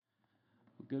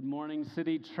Good morning,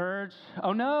 City Church.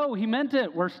 Oh no, he meant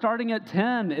it. We're starting at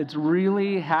 10. It's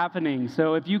really happening.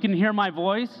 So if you can hear my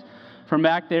voice from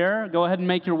back there, go ahead and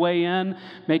make your way in.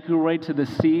 Make your way to the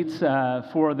seats.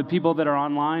 For the people that are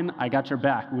online, I got your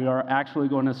back. We are actually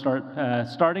going to start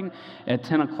starting at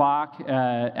 10 o'clock,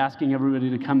 asking everybody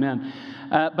to come in.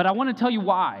 But I want to tell you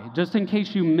why, just in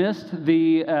case you missed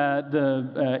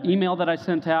the email that I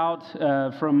sent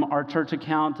out from our church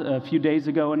account a few days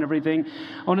ago and everything.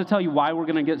 I want to tell you why we're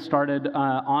going to get started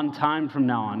on time from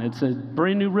now on. It's a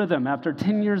brand new rhythm. After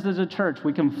 10 years as a church,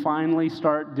 we can finally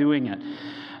start doing it.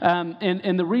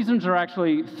 And the reasons are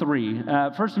actually three.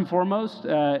 First and foremost,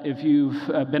 if you've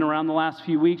been around the last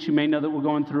few weeks, you may know that we're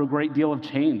going through a great deal of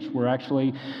change. We're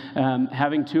actually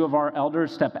having two of our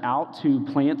elders step out to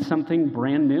plant something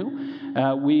brand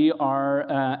new. We are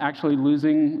actually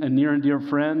losing a near and dear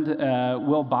friend,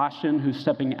 Will Boston, who's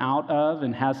stepping out of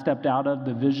and has stepped out of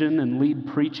the vision and lead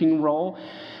preaching role.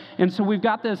 And so we've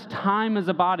got this time as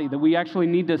a body that we actually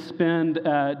need to spend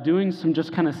doing some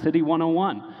just kind of City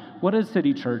 101. What is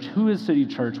City Church? Who is City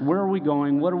Church? Where are we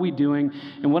going? What are we doing?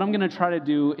 And what I'm going to try to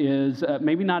do is,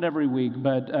 maybe not every week,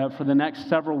 but for the next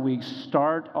several weeks,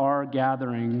 start our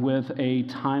gathering with a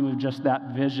time of just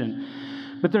that vision.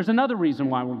 But there's another reason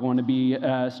why we're going to be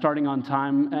starting on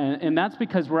time, and that's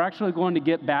because we're actually going to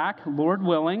get back, Lord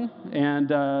willing,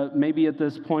 and maybe at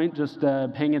this point just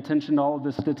paying attention to all of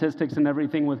the statistics and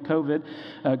everything with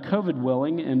COVID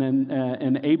willing and then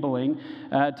enabling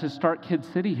to start Kid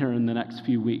City here in the next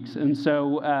few weeks. And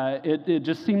so it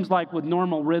just seems like with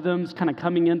normal rhythms, kind of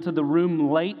coming into the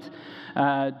room late,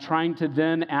 trying to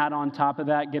then add on top of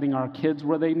that, getting our kids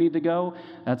where they need to go,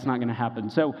 that's not going to happen.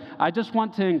 So I just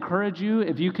want to encourage you,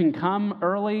 if you can come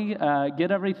early,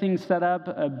 get everything set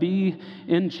up, be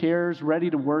in chairs, ready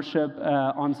to worship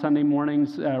on Sunday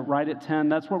mornings right at 10.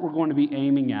 That's what we're going to be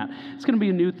aiming at. It's going to be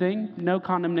a new thing. No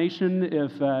condemnation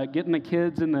if getting the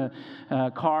kids in the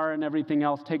car and everything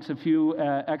else takes a few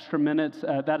extra minutes.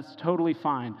 That's totally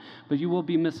fine. But you will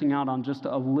be missing out on just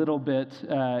a little bit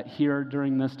here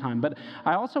during this time. But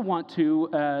I also want to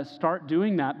start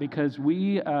doing that because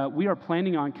we are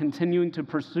planning on continuing to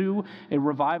pursue a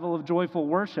revival of joyful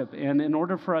worship. And in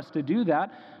order for us to do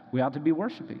that, we ought to be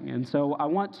worshiping. And so I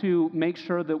want to make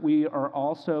sure that we are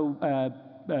also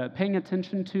paying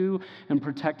attention to and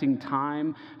protecting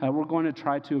time. We're going to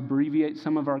try to abbreviate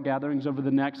some of our gatherings over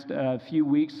the next few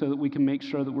weeks so that we can make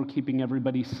sure that we're keeping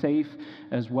everybody safe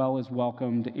as well as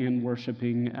welcomed in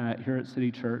worshiping here at City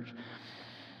Church.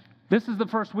 This is the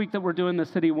first week that we're doing the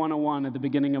City 101 at the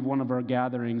beginning of one of our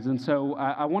gatherings. And so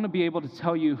I want to be able to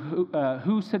tell you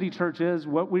who City Church is,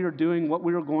 what we are doing, what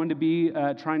we are going to be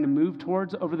trying to move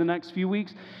towards over the next few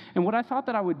weeks. And what I thought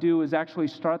that I would do is actually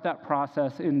start that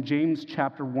process in James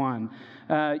chapter 1.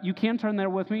 You can turn there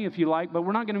with me if you like, but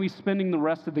we're not going to be spending the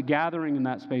rest of the gathering in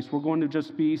that space. We're going to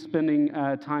just be spending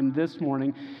time this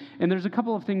morning. And there's a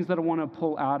couple of things that I want to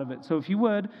pull out of it. So if you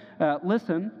would,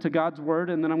 listen to God's word,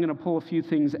 and then I'm going to pull a few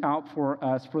things out for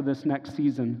us for this next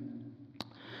season.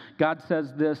 God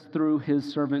says this through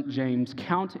his servant James: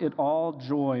 "Count it all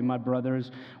joy, my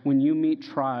brothers, when you meet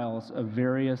trials of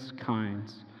various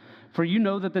kinds. For you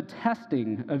know that the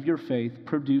testing of your faith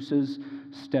produces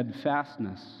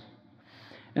steadfastness.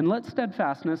 And let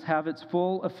steadfastness have its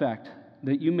full effect,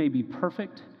 that you may be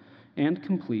perfect and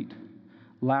complete,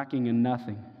 lacking in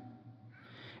nothing.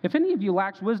 If any of you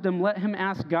lacks wisdom, let him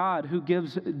ask God, who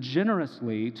gives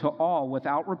generously to all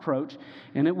without reproach,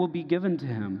 and it will be given to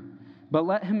him. But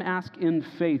let him ask in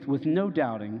faith with no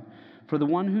doubting, for the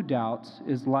one who doubts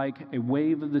is like a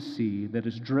wave of the sea that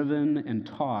is driven and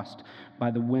tossed by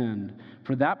the wind.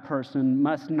 For that person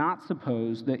must not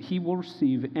suppose that he will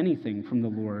receive anything from the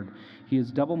Lord. He is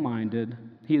double-minded.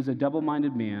 He is a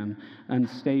double-minded man,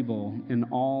 unstable in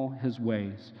all his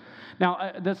ways."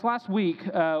 Now, this last week,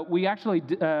 we actually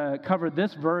covered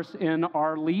this verse in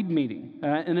our lead meeting,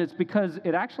 and it's because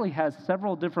it actually has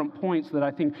several different points that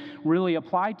I think really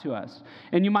apply to us.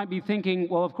 And you might be thinking,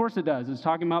 well, of course it does. It's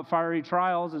talking about fiery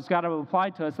trials. It's got to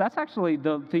apply to us. That's actually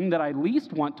the thing that I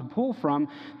least want to pull from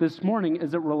this morning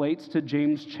as it relates to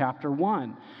James chapter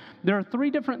 1. There are three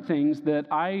different things that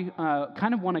I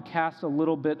kind of want to cast a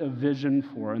little bit of vision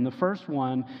for. And the first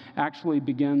one actually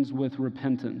begins with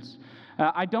repentance.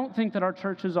 I don't think that our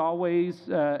church is always,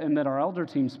 and that our elder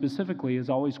team specifically, has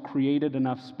always created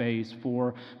enough space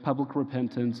for public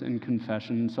repentance and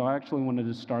confession. So I actually wanted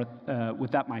to start with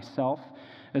that myself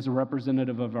as a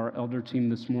representative of our elder team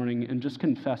this morning and just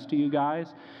confess to you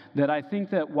guys that I think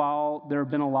that while there have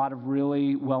been a lot of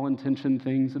really well-intentioned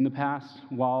things in the past,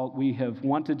 while we have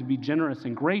wanted to be generous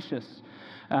and gracious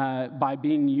by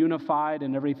being unified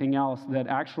and everything else, that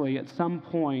actually at some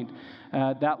point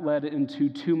that led into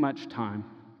too much time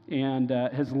and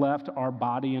has left our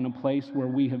body in a place where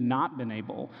we have not been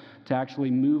able to actually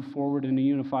move forward in a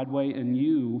unified way. And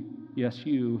you, yes,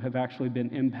 you have actually been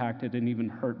impacted and even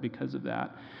hurt because of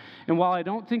that. And while I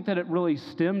don't think that it really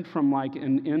stemmed from like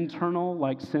an internal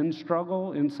like sin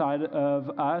struggle inside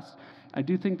of us, I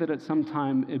do think that at some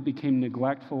time it became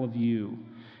neglectful of you.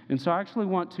 And so I actually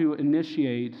want to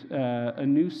initiate a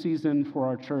new season for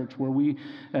our church where we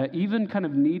even kind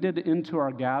of needed into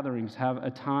our gatherings have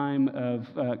a time of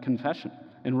confession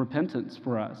and repentance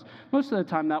for us. Most of the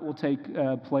time that will take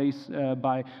place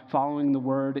by following the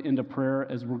word into prayer,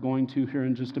 as we're going to here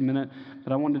in just a minute.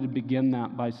 But I wanted to begin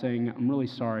that by saying I'm really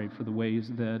sorry for the ways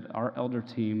that our elder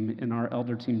team and our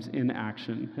elder team's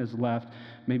inaction has left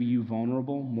maybe you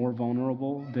vulnerable, more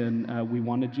vulnerable than we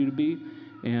wanted you to be.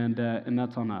 And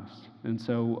that's on us. And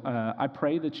so I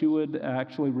pray that you would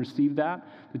actually receive that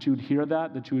you would hear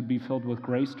that you would be filled with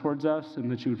grace towards us,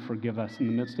 and that you would forgive us in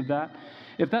the midst of that.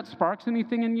 If that sparks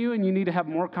anything in you and you need to have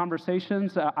more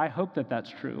conversations, I hope that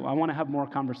that's true. I want to have more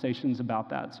conversations about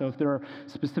that. So if there are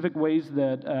specific ways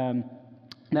that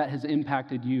that has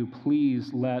impacted you, please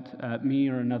let me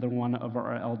or another one of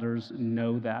our elders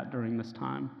know that during this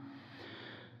time.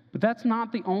 But that's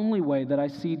not the only way that I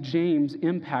see James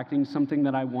impacting something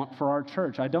that I want for our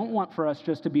church. I don't want for us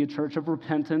just to be a church of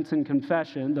repentance and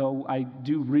confession, though I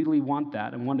do really want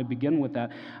that and want to begin with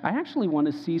that. I actually want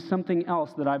to see something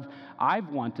else that I've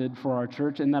wanted for our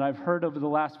church, and that I've heard over the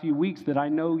last few weeks that I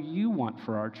know you want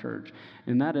for our church,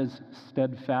 and that is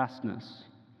steadfastness.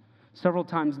 Several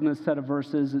times in this set of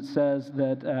verses, it says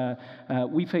that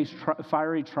we face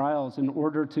fiery trials in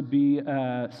order to be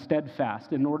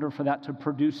steadfast, in order for that to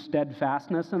produce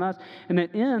steadfastness in us. And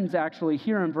it ends actually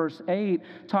here in verse 8,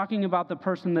 talking about the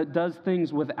person that does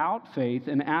things without faith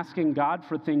and asking God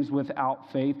for things without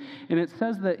faith. And it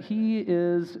says that he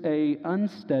is a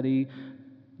unsteady,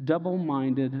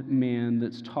 double-minded man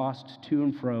that's tossed to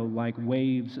and fro like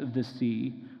waves of the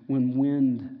sea, when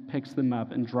wind picks them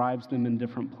up and drives them in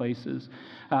different places.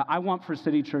 I want for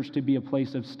City Church to be a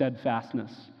place of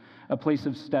steadfastness, a place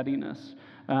of steadiness.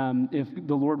 If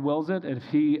the Lord wills it, if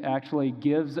He actually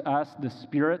gives us the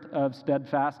spirit of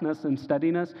steadfastness and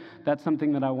steadiness, that's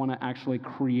something that I want to actually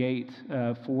create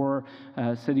for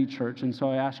City Church. And so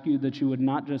I ask you that you would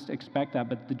not just expect that,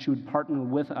 but that you would partner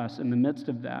with us in the midst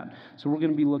of that. So we're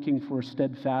going to be looking for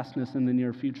steadfastness in the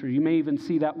near future. You may even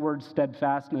see that word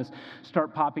steadfastness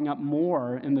start popping up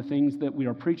more in the things that we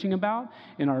are preaching about.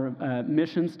 In our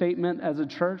mission statement as a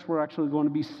church, we're actually going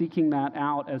to be seeking that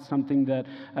out as something that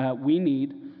we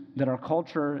need, that our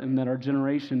culture and that our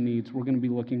generation needs. We're going to be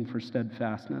looking for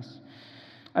steadfastness.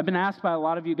 I've been asked by a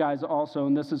lot of you guys also,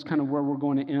 and this is kind of where we're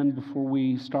going to end before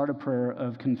we start a prayer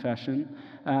of confession,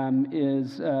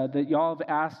 is that y'all have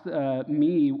asked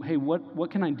me, hey, what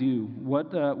can I do?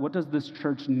 What does this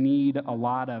church need a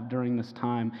lot of during this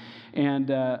time?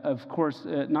 And of course,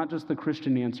 not just the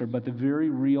Christian answer, but the very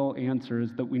real answer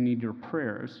is that we need your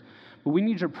prayers. But we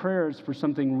need your prayers for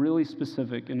something really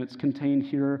specific, and it's contained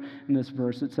here in this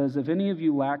verse. It says, if any of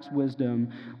you lacks wisdom,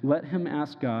 let him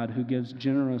ask God, who gives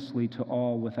generously to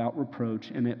all without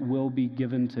reproach, and it will be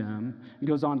given to him. It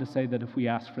goes on to say that if we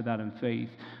ask for that in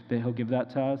faith, that he'll give that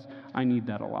to us. I need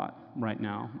that a lot right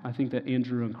now. I think that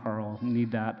Andrew and Carl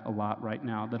need that a lot right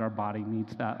now, that our body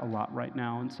needs that a lot right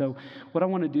now. And so what I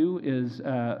want to do is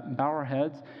bow our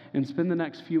heads and spend the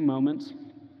next few moments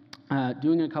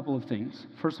doing a couple of things.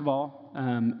 First of all,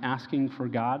 asking for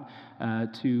God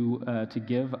to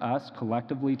give us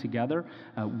collectively together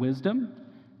wisdom,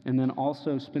 and then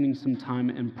also spending some time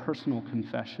in personal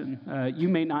confession. You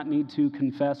may not need to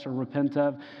confess or repent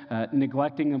of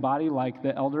neglecting a body like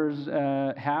the elders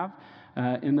have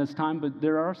in this time, but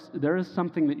there is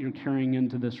something that you're carrying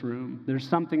into this room. There's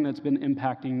something that's been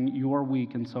impacting your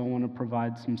week, and so I want to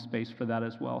provide some space for that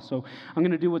as well. So I'm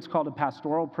going to do what's called a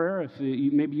pastoral prayer. If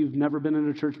maybe you've never been in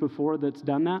a church before that's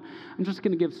done that, I'm just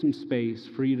going to give some space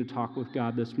for you to talk with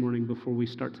God this morning before we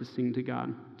start to sing to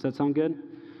God. Does that sound good?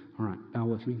 All right, bow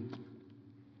with me.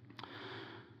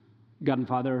 God and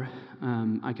Father,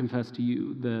 I confess to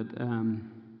you that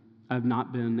I've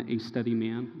not been a steady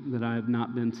man, that I have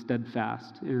not been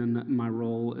steadfast in my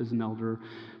role as an elder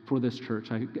for this church.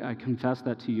 I confess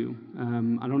that to you.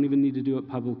 I don't even need to do it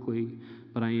publicly,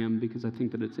 but I am, because I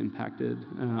think that it's impacted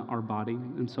our body.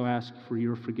 And so I ask for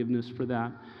your forgiveness for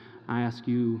that. I ask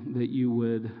you that you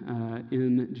would,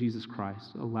 in Jesus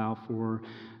Christ, allow for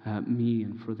me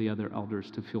and for the other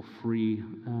elders to feel free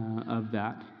of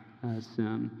that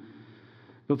sin.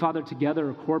 But Father,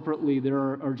 together, corporately, there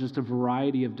are just a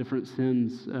variety of different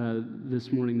sins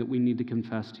this morning that we need to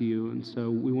confess to you. And so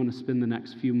we want to spend the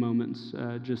next few moments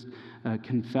just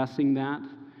confessing that,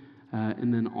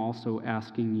 and then also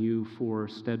asking you for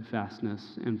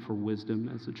steadfastness and for wisdom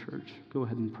as a church. Go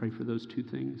ahead and pray for those two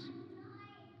things.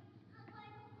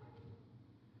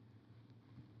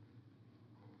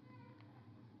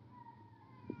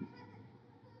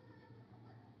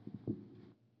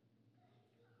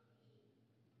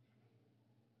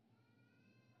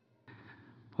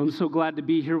 I'm so glad to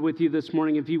be here with you this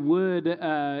morning. If you would,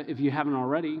 if you haven't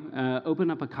already,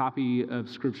 open up a copy of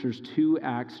Scriptures to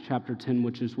Acts chapter 10,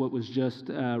 which is what was just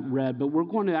read. But we're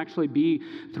going to actually be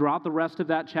throughout the rest of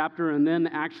that chapter and then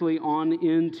actually on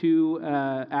into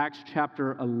Acts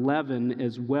chapter 11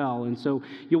 as well. And so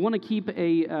you'll want to keep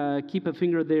a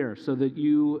finger there so that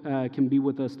you can be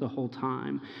with us the whole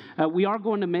time. We are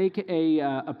going to make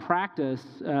a practice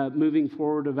moving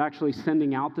forward of actually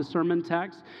sending out the sermon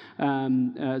text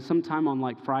sometime on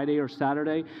like Friday or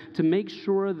Saturday to make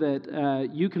sure that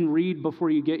you can read before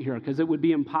you get here, because it would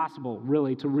be impossible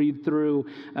really to read through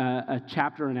a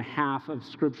chapter and a half of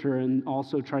Scripture and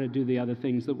also try to do the other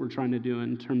things that we're trying to do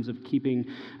in terms of keeping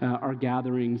our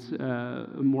gatherings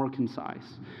more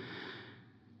concise.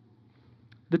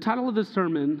 The title of the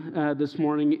sermon this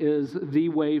morning is The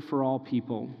Way for All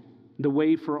People. The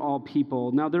Way for All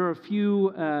People. Now there are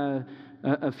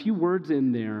a few words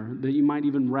in there that you might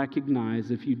even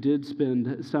recognize if you did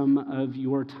spend some of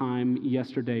your time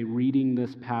yesterday reading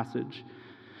this passage.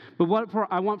 But what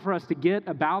I want for us to get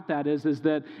about that is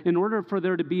that in order for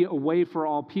there to be a way for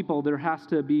all people, there has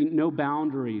to be no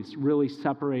boundaries really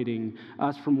separating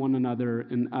us from one another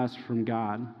and us from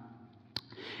God.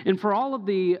 And for all of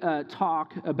the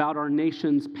talk about our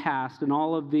nation's past and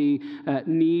all of the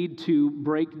need to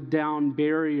break down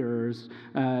barriers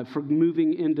for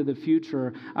moving into the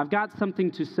future, I've got something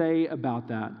to say about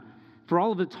that. For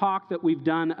all of the talk that we've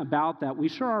done about that, we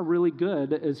sure are really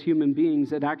good as human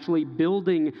beings at actually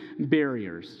building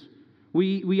barriers.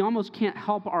 We almost can't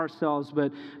help ourselves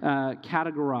but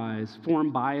categorize,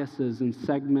 form biases, and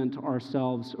segment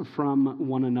ourselves from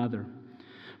one another.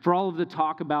 For all of the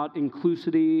talk about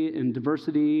inclusivity and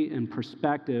diversity and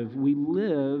perspective, we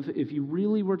live, if you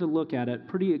really were to look at it,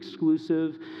 pretty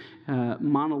exclusive,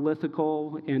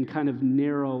 monolithical, and kind of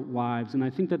narrow lives. And I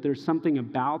think that there's something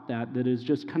about that that is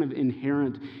just kind of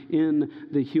inherent in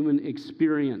the human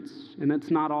experience, and it's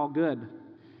not all good.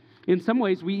 In some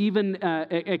ways, we even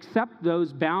accept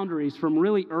those boundaries from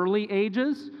really early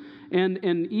ages,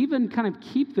 and even kind of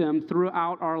keep them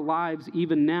throughout our lives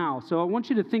even now. So I want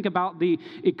you to think about the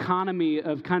economy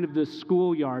of kind of the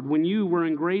schoolyard. When you were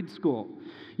in grade school,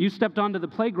 you stepped onto the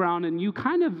playground and you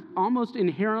kind of almost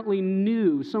inherently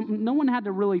knew, no one had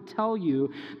to really tell you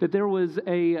that there was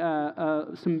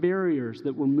some barriers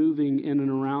that were moving in and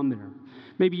around there.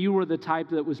 Maybe you were the type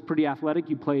that was pretty athletic.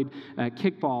 You played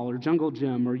kickball or jungle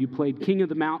gym, or you played King of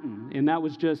the Mountain, and that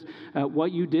was just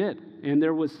what you did. And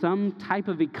there was some type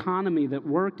of economy that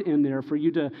worked in there for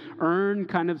you to earn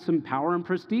kind of some power and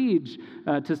prestige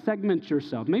to segment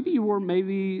yourself. Maybe you were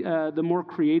the more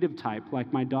creative type,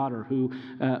 like my daughter, who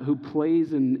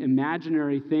plays in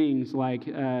imaginary things, like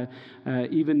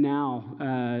even now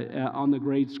on the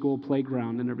grade school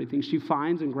playground and everything. She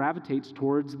finds and gravitates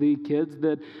towards the kids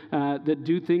that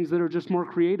do things that are just more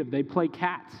creative. They play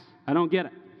cats. I don't get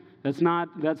it. I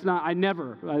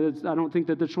don't think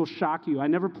that this will shock you. I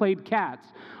never played cats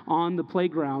on the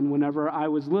playground whenever I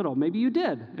was little. Maybe you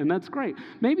did, and that's great.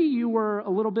 Maybe you were a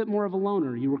little bit more of a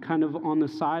loner. You were kind of on the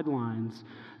sidelines,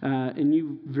 and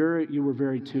you were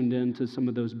very tuned in to some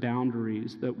of those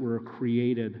boundaries that were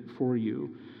created for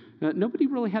you. Nobody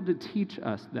really had to teach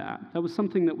us that. That was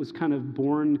something that was kind of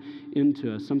born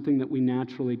into us, something that we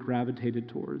naturally gravitated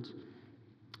towards.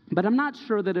 But I'm not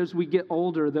sure that as we get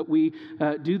older that we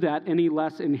do that any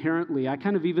less inherently. I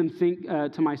kind of even think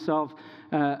to myself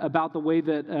about the way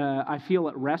that I feel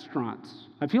at restaurants.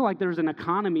 I feel like there's an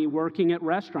economy working at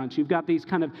restaurants. You've got these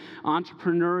kind of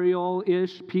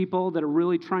entrepreneurial-ish people that are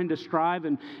really trying to strive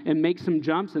and make some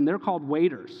jumps, and they're called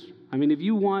waiters. I mean, if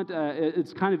you want,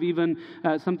 it's kind of even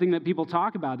something that people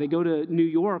talk about. They go to New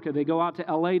York or they go out to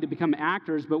LA to become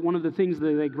actors, but one of the things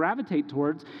that they gravitate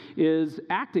towards is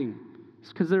acting.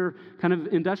 It's because they're kind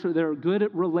of industrial. They're good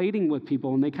at relating with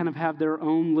people, and they kind of have their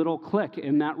own little clique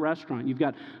in that restaurant. You've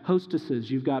got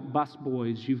hostesses, you've got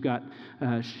busboys, you've got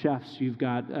chefs, you've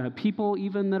got people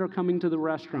even that are coming to the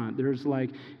restaurant. There's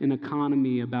like an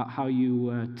economy about how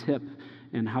you tip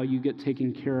and how you get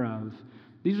taken care of.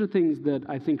 These are things that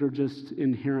I think are just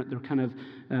inherent. They're kind of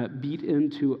beat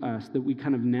into us that we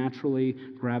kind of naturally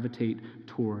gravitate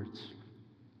towards.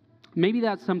 Maybe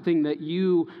that's something that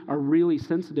you are really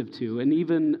sensitive to. And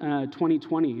even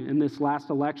 2020, in this last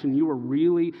election, you were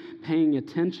really paying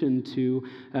attention to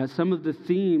some of the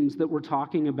themes that we're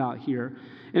talking about here.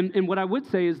 And what I would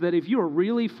say is that if you are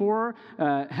really for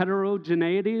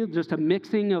heterogeneity, just a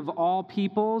mixing of all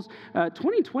peoples,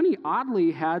 2020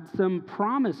 oddly had some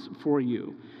promise for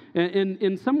you.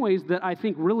 In some ways that I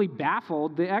think really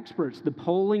baffled the experts, the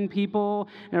polling people,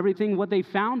 everything. What they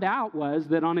found out was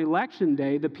that on election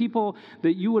day, the people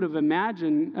that you would have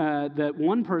imagined that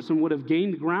one person would have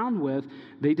gained ground with,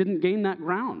 they didn't gain that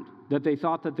ground that they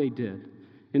thought that they did.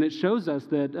 And it shows us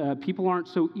that people aren't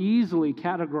so easily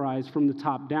categorized from the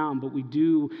top down, but we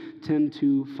do tend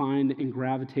to find and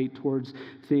gravitate towards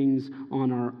things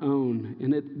on our own.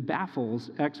 And it baffles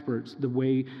experts the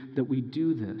way that we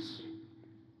do this.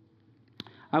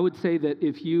 I would say that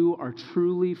if you are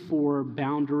truly for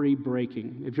boundary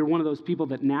breaking, if you're one of those people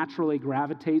that naturally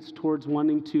gravitates towards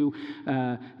wanting to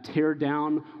tear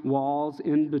down walls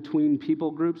in between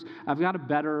people groups, I've got a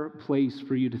better place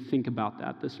for you to think about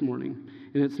that this morning.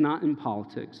 And it's not in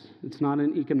politics. It's not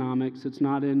in economics. It's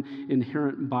not in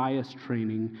inherent bias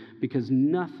training, because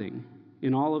nothing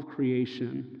in all of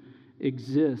creation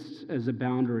exists as a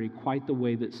boundary quite the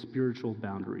way that spiritual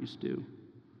boundaries do.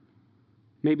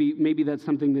 Maybe that's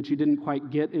something that you didn't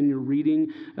quite get in your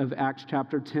reading of Acts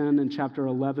chapter 10 and chapter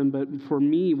 11, but for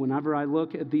me, whenever I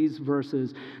look at these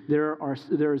verses, there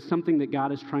is something that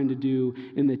God is trying to do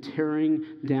in the tearing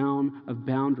down of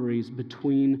boundaries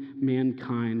between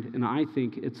mankind, and I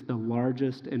think it's the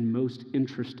largest and most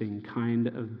interesting kind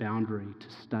of boundary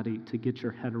to study, to get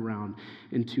your head around,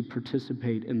 and to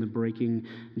participate in the breaking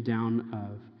down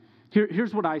of.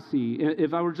 Here's what I see.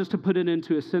 If I were just to put it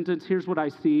into a sentence, here's what I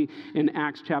see in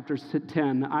Acts chapter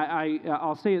 10.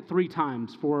 I'll say it 3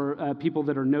 times for people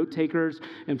that are note takers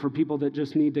and for people that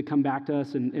just need to come back to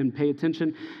us and pay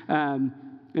attention.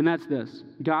 And that's this: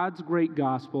 God's great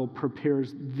gospel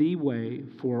prepares the way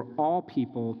for all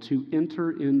people to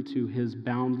enter into his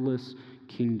boundless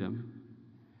kingdom.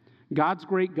 God's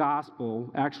great gospel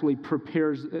actually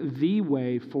prepares the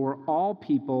way for all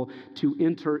people to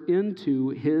enter into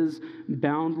his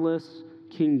boundless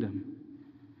kingdom.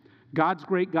 God's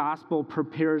great gospel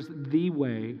prepares the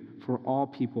way for all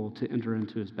people to enter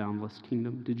into his boundless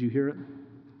kingdom. Did you hear it?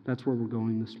 That's where we're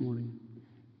going this morning.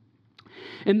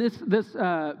 And this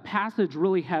passage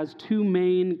really has 2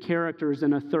 main characters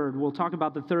and a third. We'll talk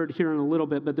about the third here in a little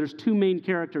bit, but there's 2 main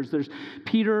characters. There's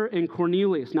Peter and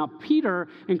Cornelius. Now, Peter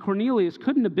and Cornelius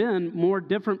couldn't have been more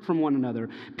different from one another.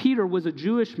 Peter was a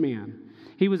Jewish man.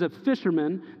 He was a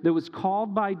fisherman that was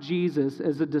called by Jesus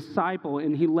as a disciple,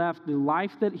 and he left the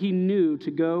life that he knew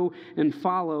to go and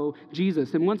follow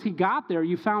Jesus. And once he got there,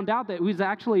 you found out that he was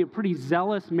actually a pretty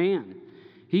zealous man.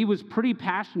 He was pretty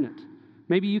passionate.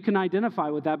 Maybe you can identify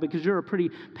with that because you're a pretty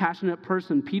passionate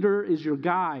person. Peter is your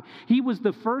guy. He was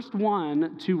the first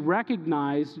one to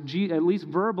recognize, at least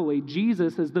verbally,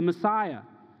 Jesus as the Messiah.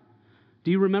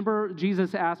 Do you remember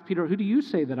Jesus asked Peter, "Who do you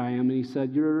say that I am?" And he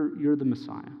said, You're the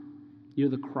Messiah. You're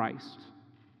the Christ.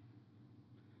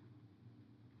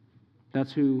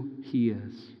 That's who he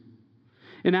is.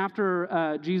 And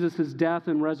after Jesus' death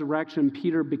and resurrection,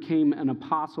 Peter became an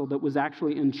apostle that was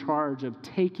actually in charge of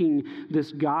taking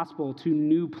this gospel to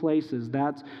new places.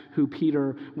 That's who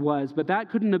Peter was. But that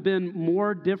couldn't have been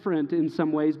more different in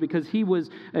some ways because he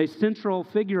was a central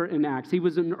figure in Acts. He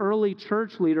was an early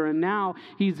church leader, and now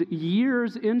he's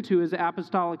years into his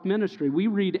apostolic ministry. We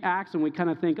read Acts and we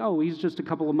kind of think, oh, he's just a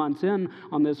couple of months in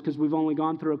on this because we've only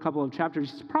gone through a couple of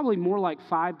chapters. He's probably more like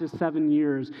 5 to 7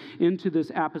 years into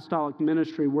this apostolic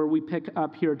ministry where we pick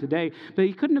up here today. But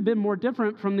he couldn't have been more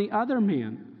different from the other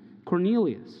man,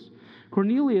 Cornelius.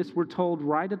 Cornelius, we're told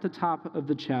right at the top of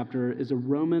the chapter, is a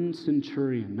Roman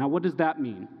centurion. Now, what does that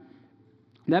mean?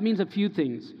 That means a few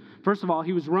things. First of all,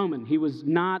 he was Roman. He was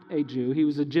not a Jew. He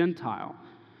was a Gentile.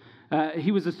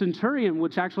 He was a centurion,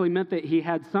 which actually meant that he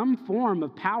had some form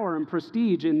of power and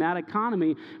prestige in that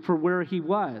economy for where he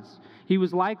was. He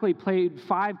was likely paid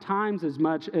 5 times as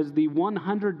much as the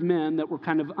 100 men that were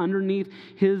kind of underneath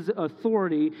his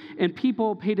authority, and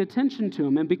people paid attention to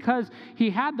him. And because he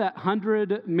had that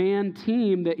 100-man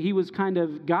team that he was kind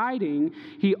of guiding,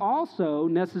 he also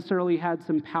necessarily had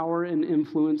some power and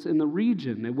influence in the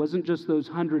region. It wasn't just those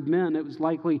 100 men. It was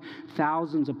likely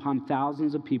thousands upon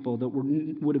thousands of people that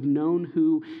would have known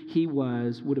who he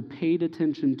was, would have paid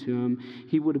attention to him.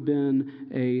 He would have been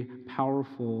a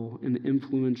powerful and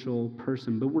influential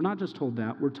person. But we're not just told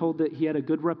that. We're told that he had a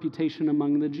good reputation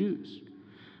among the Jews.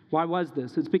 Why was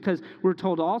this? It's because we're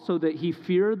told also that he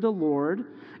feared the Lord,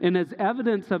 and as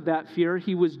evidence of that fear,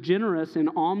 he was generous in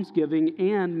almsgiving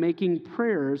and making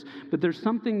prayers. But there's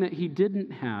something that he didn't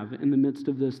have in the midst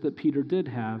of this that Peter did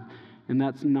have, and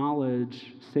that's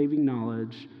knowledge, saving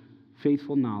knowledge,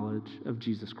 faithful knowledge of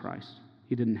Jesus Christ.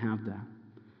 He didn't have that.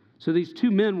 So these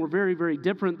two men were very, very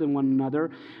different than one another,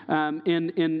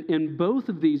 and both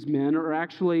of these men are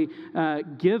actually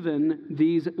given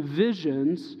these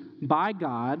visions by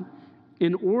God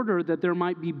in order that there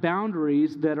might be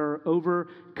boundaries that are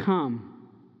overcome.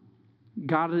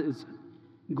 God is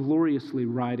gloriously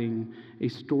writing a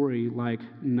story like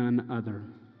none other.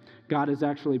 God is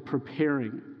actually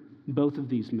preparing both of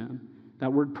these men.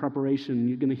 That word preparation,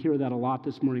 you're going to hear that a lot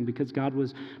this morning because God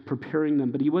was preparing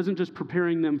them. But he wasn't just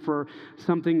preparing them for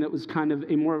something that was kind of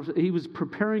he was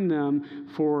preparing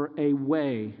them for a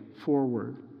way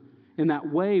forward. And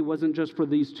that way wasn't just for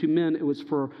these two men, it was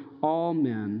for all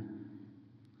men.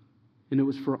 And it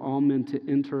was for all men to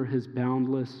enter his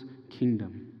boundless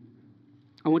kingdom.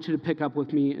 I want you to pick up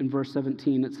with me in verse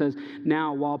 17. It says,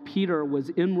 while Peter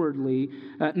was inwardly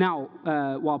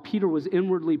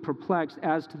perplexed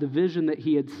as to the vision that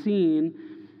he had seen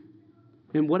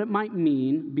and what it might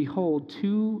mean, behold,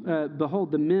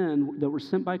 the men that were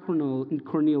sent by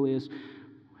Cornelius,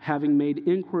 having inquiry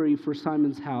inquiry for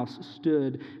Simon's house,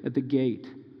 stood at the gate.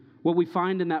 What we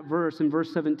find in that verse, in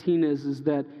verse 17, is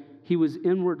that he was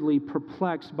inwardly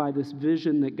perplexed by this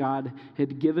vision that God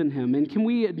had given him. And can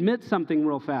we admit something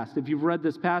real fast? If you've read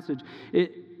this passage,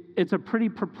 it's a pretty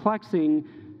perplexing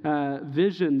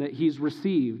vision that he's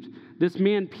received. This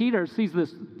man, Peter, sees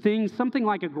this thing, something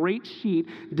like a great sheet,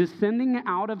 descending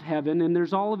out of heaven, and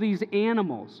there's all of these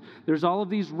animals. There's all of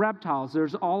these reptiles.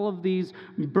 There's all of these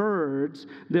birds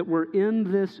that were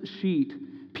in this sheet.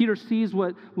 Peter sees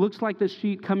what looks like the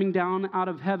sheet coming down out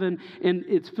of heaven, and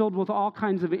it's filled with all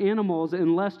kinds of animals.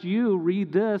 Unless you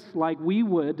read this like we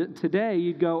would today,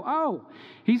 you'd go, oh,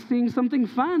 he's seeing something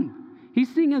fun.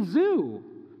 He's seeing a zoo.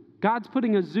 God's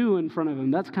putting a zoo in front of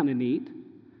him. That's kind of neat.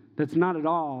 That's not at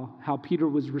all how Peter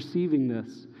was receiving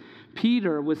this.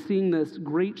 Peter was seeing this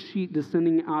great sheet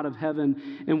descending out of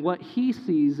heaven, and what he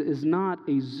sees is not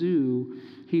a zoo.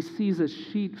 He sees a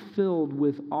sheet filled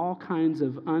with all kinds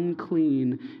of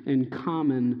unclean and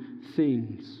common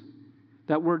things.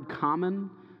 That word common,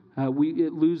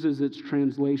 it loses its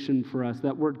translation for us.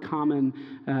 That word common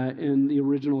in the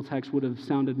original text would have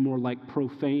sounded more like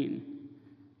profane.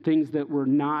 Things that were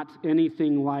not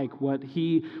anything like what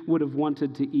he would have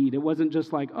wanted to eat. It wasn't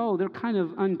just like, oh, they're kind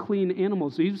of unclean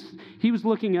animals. So he was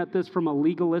looking at this from a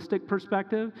legalistic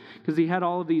perspective because he had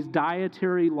all of these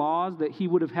dietary laws that he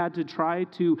would have had to try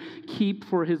to keep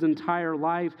for his entire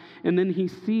life. And then he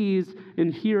sees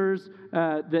and hears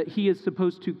that he is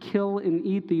supposed to kill and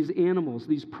eat these animals,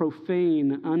 these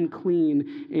profane,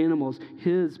 unclean animals.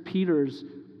 Peter's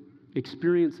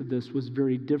experience of this was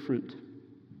very different.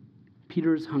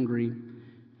 Peter's hungry.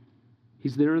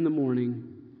 He's there in the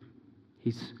morning.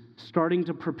 He's starting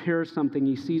to prepare something.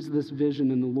 He sees this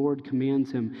vision, and the Lord commands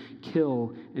him,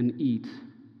 kill and eat.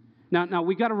 Now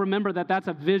we got to remember that that's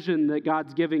a vision that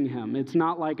God's giving him. It's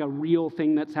not like a real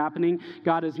thing that's happening.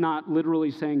 God is not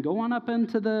literally saying, go on up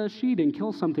into the sheet and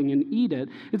kill something and eat it.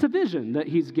 It's a vision that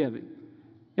he's giving.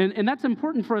 And that's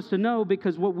important for us to know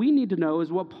because what we need to know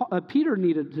is what Peter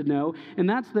needed to know, and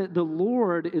that's that the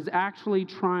Lord is actually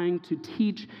trying to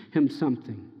teach him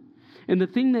something. And the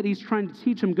thing that he's trying to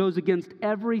teach him goes against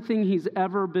everything he's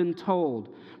ever been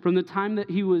told. From the time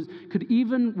that he could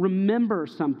even remember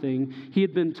something, he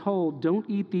had been told, don't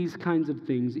eat these kinds of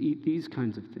things, eat these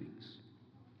kinds of things.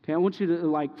 Okay, I want you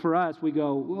to, for us, we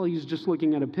go, well, he's just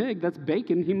looking at a pig. That's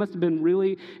bacon. He must have been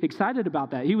really excited about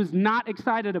that. He was not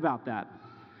excited about that.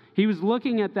 He was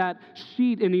looking at that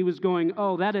sheet and he was going,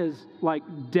 oh, that is like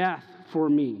death for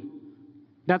me.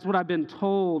 That's what I've been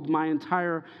told my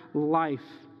entire life.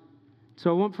 So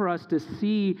I want for us to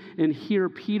see and hear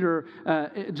Peter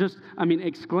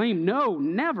exclaim, no,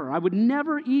 never. I would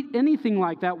never eat anything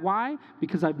like that. Why?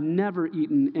 Because I've never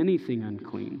eaten anything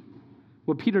unclean.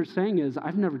 What Peter's saying is,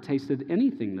 I've never tasted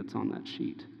anything that's on that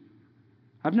sheet.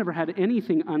 I've never had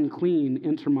anything unclean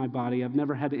enter my body. I've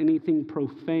never had anything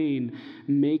profane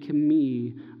make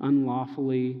me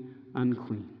unlawfully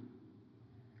unclean.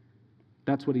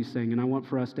 That's what he's saying, and I want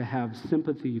for us to have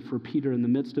sympathy for Peter in the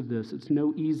midst of this. It's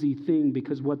no easy thing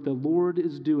because what the Lord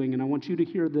is doing, and I want you to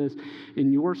hear this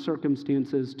in your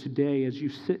circumstances today as you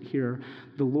sit here,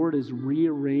 the Lord is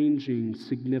rearranging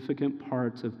significant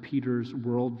parts of Peter's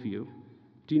worldview.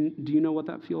 Do you know what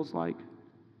that feels like?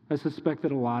 I suspect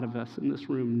that a lot of us in this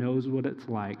room knows what it's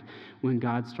like when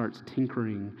God starts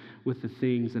tinkering with the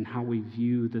things and how we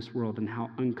view this world and how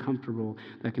uncomfortable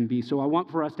that can be. So I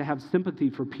want for us to have sympathy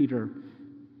for Peter,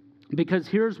 because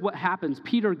here's what happens.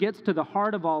 Peter gets to the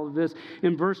heart of all of this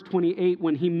in verse 28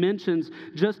 when he mentions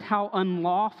just how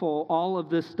unlawful all of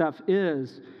this stuff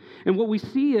is. And what we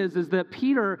see is that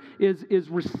Peter is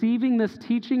receiving this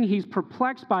teaching. He's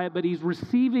perplexed by it, but he's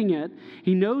receiving it.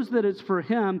 He knows that it's for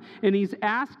him, and he's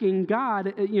asking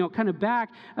God, kind of back,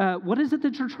 what is it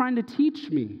that you're trying to teach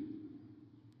me?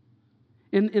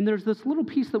 And there's this little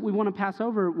piece that we want to pass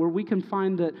over where we can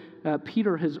find that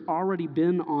Peter has already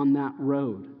been on that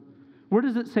road. Where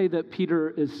does it say that Peter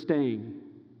is staying?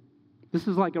 This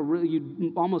is like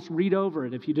you'd almost read over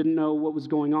it if you didn't know what was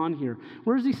going on here.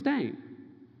 Where is he staying?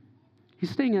 He's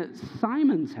staying at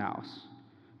Simon's house.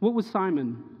 What was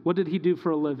Simon? What did he do for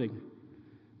a living?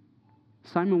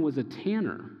 Simon was a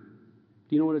tanner.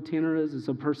 Do you know what a tanner is? It's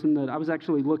a person that I was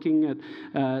actually looking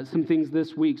at some things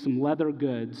this week, some leather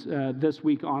goods this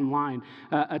week online.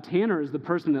 A tanner is the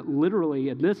person that literally,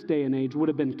 in this day and age, would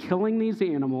have been killing these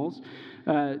animals,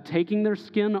 taking their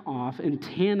skin off, and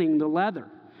tanning the leather.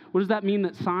 What does that mean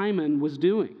that Simon was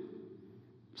doing?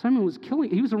 Simon was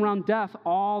killing. He was around death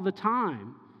all the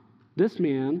time. This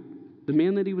man, the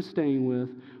man that he was staying with,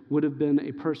 would have been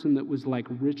a person that was like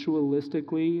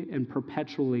ritualistically and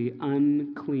perpetually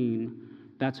unclean.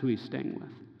 That's who he's staying with.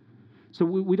 So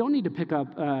we don't need to pick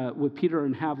up with Peter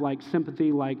and have like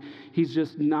sympathy, like he's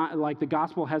just not, like the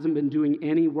gospel hasn't been doing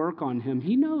any work on him.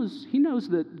 He knows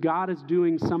that God is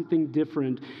doing something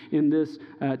different in this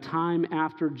time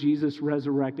after Jesus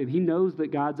resurrected. He knows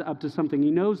that God's up to something.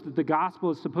 He knows that the gospel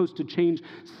is supposed to change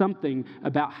something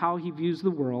about how he views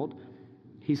the world.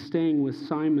 He's staying with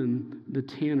Simon the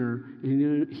tanner,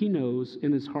 and he knows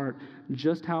in his heart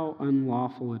just how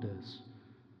unlawful it is.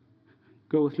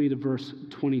 Go with me to verse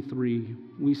 23.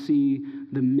 We see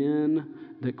the men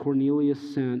that Cornelius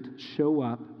sent show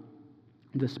up.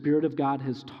 The Spirit of God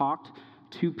has talked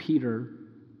to Peter.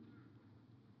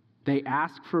 They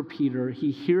ask for Peter. He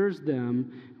hears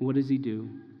them. And what does he do?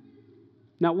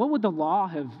 Now, what would the law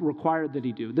have required that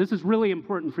he do? This is really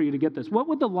important for you to get this. What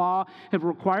would the law have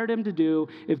required him to do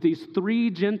if these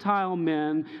three Gentile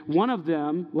men, one of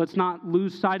them, let's not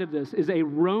lose sight of this, is a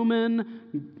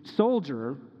Roman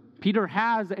soldier? Peter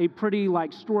has a pretty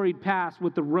storied past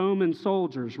with the Roman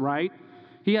soldiers, right?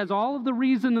 He has all of the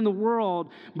reason in the world,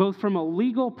 both from a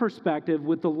legal perspective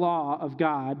with the law of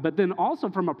God, but then also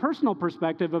from a personal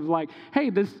perspective of hey,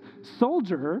 this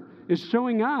soldier is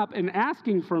showing up and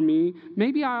asking for me.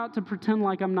 Maybe I ought to pretend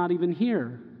like I'm not even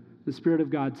here. The Spirit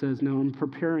of God says, no, I'm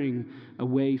preparing a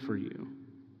way for you.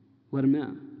 Let him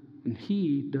in. And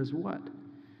he does what?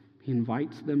 He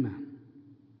invites them in.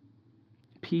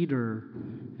 Peter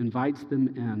invites them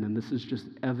in, and this is just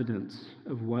evidence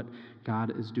of what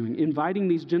God is doing. Inviting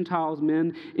these Gentiles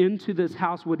men into this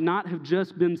house would not have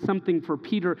just been something for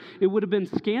Peter. It would have been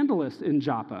scandalous in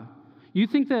Joppa. You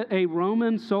think that a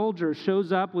Roman soldier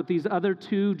shows up with these other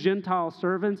two Gentile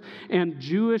servants and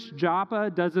Jewish Joppa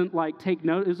doesn't take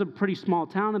note? It was a pretty small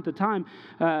town at the time.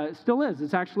 Still is.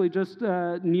 It's actually just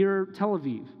near Tel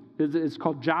Aviv. It's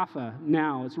called Jaffa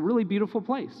now. It's a really beautiful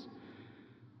place.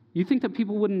 You think that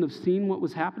people wouldn't have seen what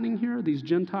was happening here? These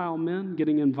Gentile men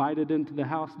getting invited into the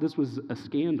house? This was a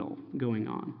scandal going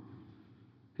on.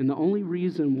 And the only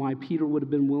reason why Peter would have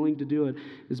been willing to do it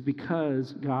is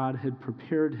because God had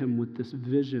prepared him with this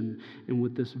vision and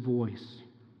with this voice.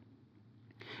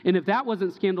 And if that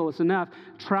wasn't scandalous enough,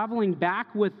 traveling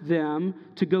back with them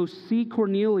to go see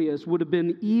Cornelius would have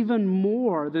been even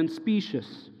more than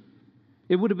specious.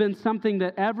 It would have been something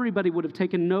that everybody would have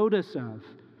taken notice of.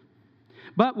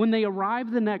 But when they arrive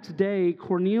the next day,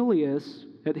 Cornelius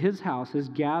at his house has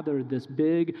gathered this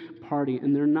big party,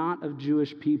 and they're not of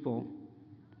Jewish people.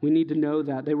 We need to know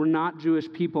that. They were not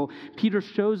Jewish people. Peter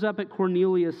shows up at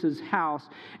Cornelius' house,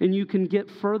 and you can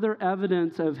get further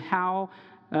evidence of how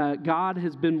God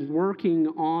has been working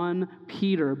on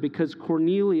Peter, because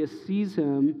Cornelius sees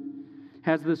him,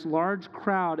 has this large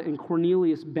crowd, and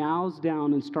Cornelius bows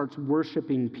down and starts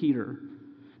worshiping Peter.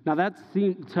 Now that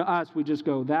seems to us, we just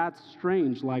go, that's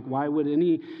strange. Why would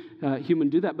any human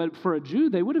do that? But for a Jew,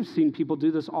 they would have seen people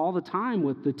do this all the time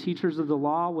with the teachers of the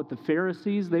law, with the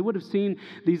Pharisees. They would have seen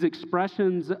these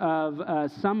expressions of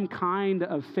some kind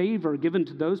of favor given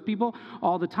to those people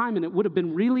all the time. And it would have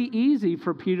been really easy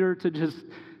for Peter to just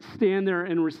stand there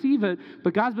and receive it.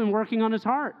 But God's been working on his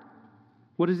heart.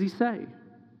 What does he say?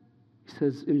 He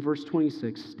says in verse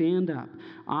 26, stand up.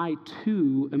 I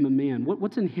too am a man.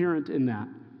 What's inherent in that?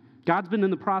 God's been in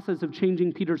the process of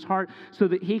changing Peter's heart so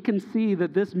that he can see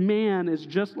that this man is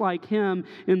just like him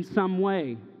in some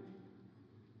way.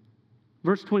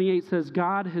 Verse 28 says,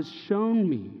 God has shown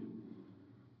me.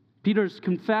 Peter's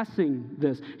confessing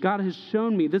this. God has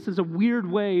shown me. This is a weird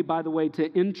way, by the way,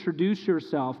 to introduce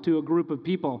yourself to a group of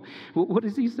people. What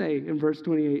does he say in verse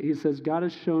 28? He says, God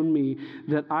has shown me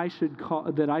that I should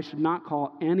not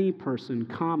call any person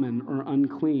common or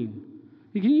unclean.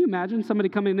 Can you imagine somebody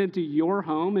coming into your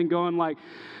home and going like,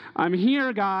 I'm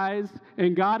here, guys,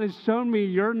 and God has shown me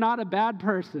you're not a bad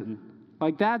person.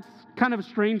 Like, that's kind of a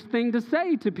strange thing to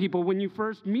say to people when you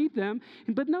first meet them.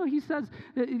 But no, he says,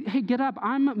 hey, get up.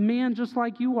 I'm a man just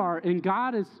like you are, and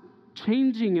God is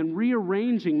changing and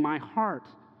rearranging my heart.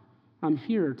 I'm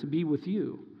here to be with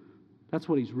you. That's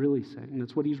what he's really saying.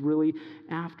 That's what he's really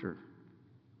after.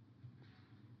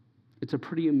 It's a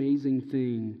pretty amazing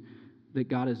thing that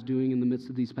God is doing in the midst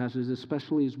of these passages,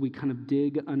 especially as we kind of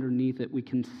dig underneath it. We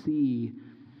can see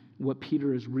what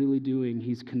Peter is really doing.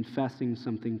 He's confessing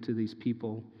something to these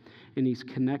people, and he's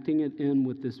connecting it in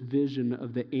with this vision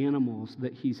of the animals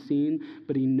that he's seen,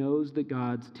 but he knows that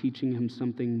God's teaching him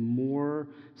something more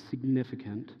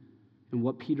significant. And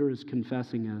what Peter is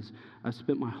confessing is, I've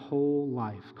spent my whole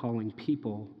life calling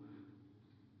people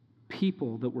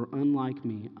that were unlike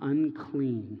me,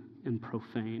 unclean and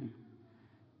profane.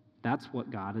 That's what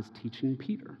God is teaching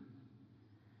Peter.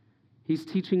 He's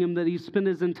teaching him that he's spent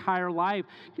his entire life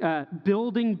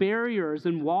building barriers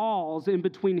and walls in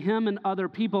between him and other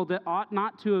people that ought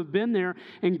not to have been there,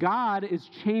 and God is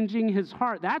changing his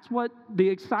heart. That's what the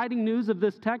exciting news of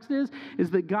this text is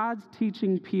that God's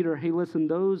teaching Peter, hey, listen,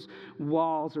 those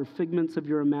walls are figments of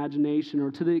your imagination,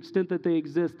 or to the extent that they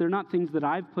exist, they're not things that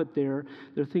I've put there,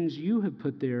 they're things you have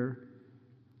put there,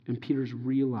 and Peter's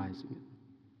realizing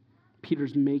it.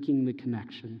 Peter's making the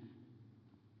connection.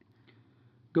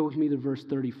 Go with me to verse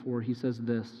 34. He says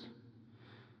this.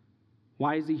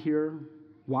 Why is he here?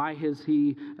 Why has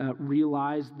he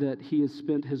realized that he has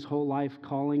spent his whole life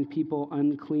calling people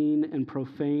unclean and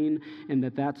profane, and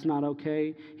that that's not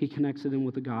okay? He connects it in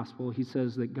with the gospel. He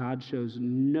says that God shows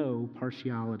no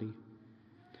partiality.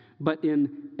 But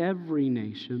in every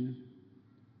nation,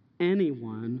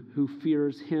 anyone who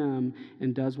fears him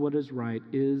and does what is right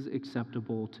is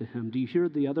acceptable to him. Do you hear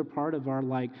the other part of our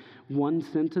one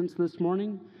sentence this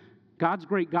morning? God's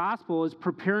great gospel is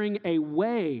preparing a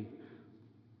way.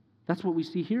 That's what we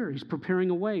see here. He's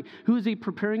preparing a way. Who is he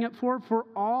preparing it for? For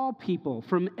all people,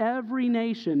 from every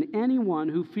nation. Anyone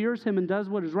who fears him and does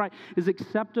what is right is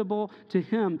acceptable to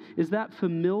him. Is that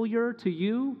familiar to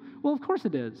you? Well, of course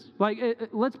it is.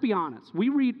 Let's be honest. We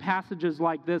read passages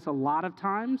like this a lot of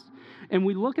times, and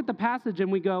we look at the passage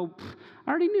and we go, I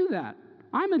already knew that.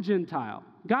 I'm a Gentile.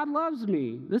 God loves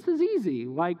me. This is easy.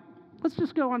 Let's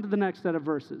just go on to the next set of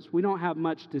verses. We don't have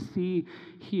much to see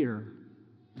here.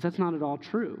 But that's not at all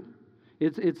true.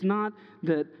 It's not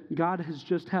that God has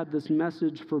just had this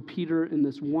message for Peter in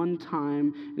this one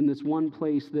time, in this one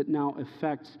place that now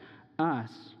affects us.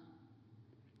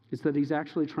 It's that he's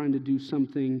actually trying to do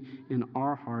something in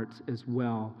our hearts as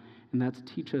well. And that's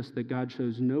teach us that God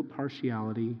shows no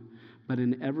partiality, but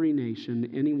in every nation,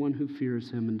 anyone who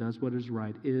fears him and does what is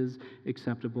right is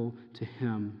acceptable to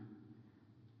him.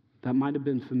 That might have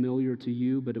been familiar to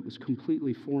you, but it was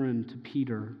completely foreign to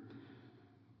Peter.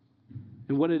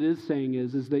 And what it is saying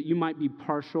is that you might be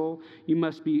partial, you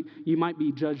might be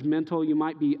judgmental, you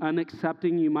might be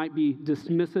unaccepting, you might be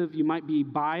dismissive, you might be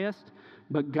biased,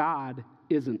 but God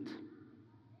isn't.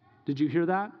 Did you hear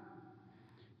that?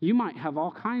 You might have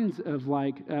all kinds of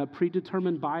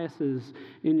predetermined biases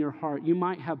in your heart. You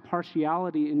might have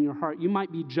partiality in your heart. You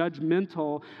might be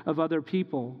judgmental of other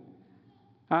people.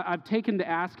 I've taken to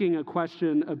asking a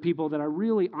question of people that I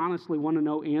really honestly want to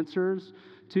know answers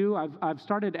to. I've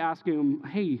started asking them,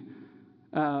 hey,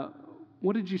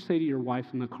 what did you say to your wife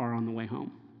in the car on the way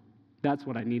home? That's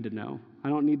what I need to know. I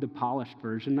don't need the polished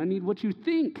version. I need what you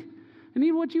think. I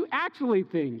need what you actually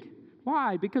think.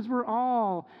 Why? Because we're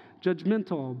all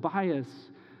judgmental,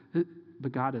 biased,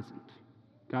 but God isn't.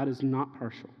 God is not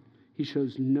partial. He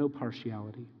shows no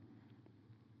partiality.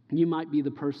 You might be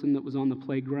the person that was on the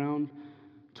playground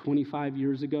 25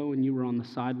 years ago and you were on the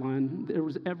sideline. There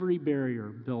was every barrier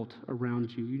built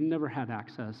around you. You never had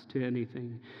access to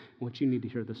anything. What you need to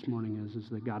hear this morning is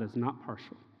that God is not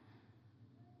partial.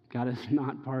 God is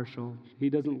not partial. He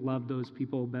doesn't love those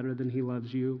people better than he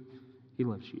loves you. He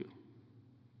loves you.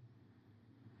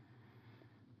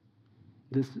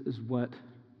 This is what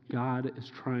God is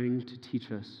trying to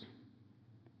teach us.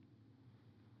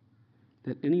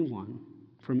 That anyone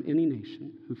from any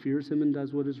nation who fears him and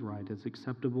does what is right is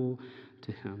acceptable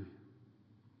to him.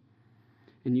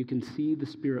 And you can see the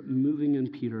Spirit moving in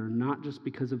Peter, not just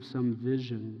because of some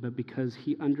vision, but because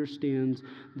he understands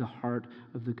the heart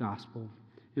of the gospel.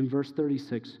 In verse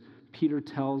 36, Peter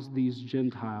tells these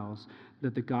Gentiles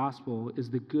that the gospel is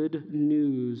the good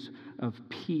news of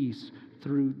peace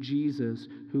through Jesus,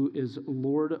 who is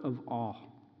Lord of all.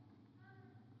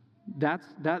 That's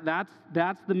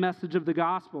the message of the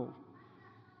gospel.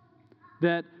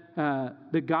 That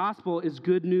the gospel is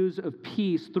good news of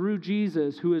peace through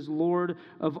Jesus, who is Lord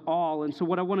of all. And so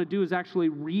what I want to do is actually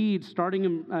read, starting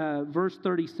in verse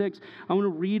 36, I want to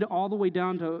read all the way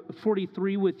down to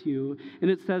 43 with you. And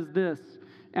it says this: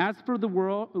 as for the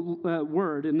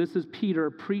word, and this is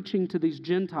Peter preaching to these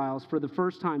Gentiles for the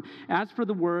first time, as for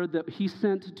the word that he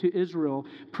sent to Israel,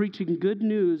 preaching good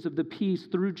news of the peace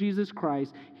through Jesus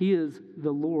Christ, he is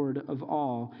the Lord of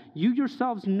all. You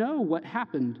yourselves know what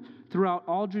happened throughout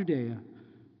all Judea,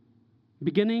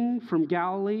 beginning from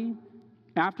Galilee,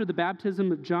 after the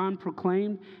baptism of John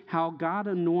proclaimed how God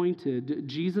anointed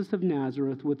Jesus of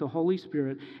Nazareth with the Holy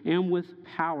Spirit and with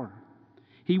power.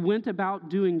 He went about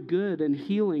doing good and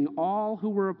healing all who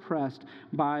were oppressed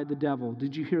by the devil.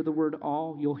 Did you hear the word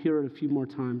all? You'll hear it a few more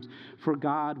times. For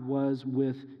God was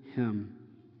with him.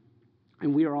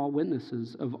 And we are all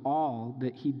witnesses of all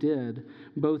that he did,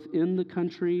 both in the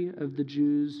country of the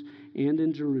Jews and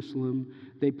in Jerusalem.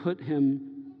 They put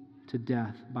him to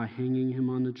death by hanging him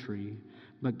on a tree.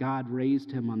 But God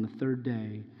raised him on the third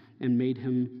day and made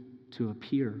him to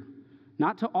appear,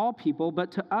 not to all people,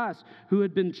 but to us who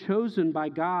had been chosen by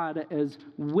God as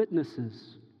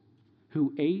witnesses,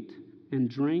 who ate and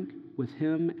drank with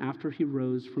him after he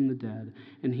rose from the dead.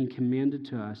 And he commanded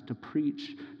to us to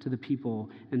preach to the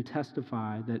people and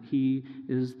testify that he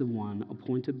is the one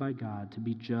appointed by God to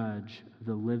be judge of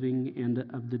the living and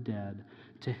of the dead.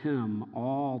 To him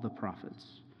all the prophets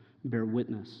bear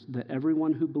witness that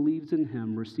everyone who believes in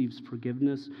him receives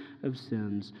forgiveness of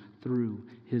sins through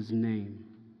his name.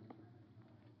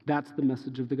 That's the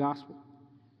message of the gospel.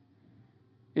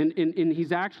 And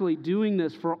he's actually doing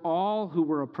this for all who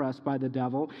were oppressed by the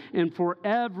devil and for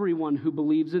everyone who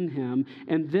believes in him.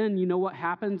 And then you know what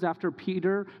happens after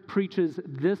Peter preaches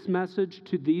this message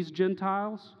to these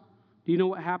Gentiles? Do you know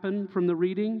what happened from the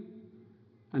reading?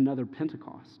 Another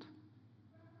Pentecost.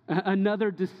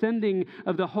 Another descending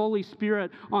of the Holy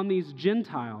Spirit on these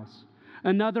Gentiles.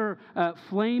 Another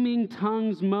flaming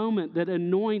tongues moment that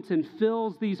anoints and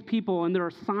fills these people, and there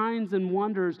are signs and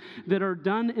wonders that are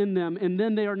done in them. And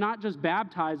then they are not just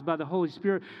baptized by the Holy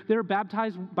Spirit, they're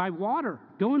baptized by water.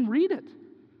 Go and read it.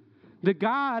 The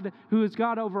God who is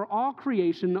God over all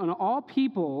creation and all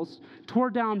peoples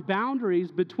tore down boundaries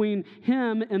between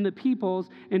him and the peoples,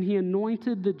 and he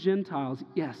anointed the Gentiles,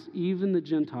 yes, even the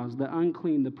Gentiles, the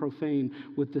unclean, the profane,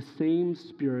 with the same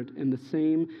Spirit and the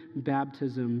same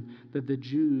baptism that the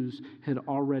Jews had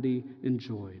already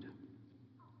enjoyed.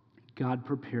 God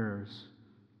prepares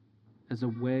as a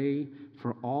way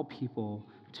for all people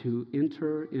to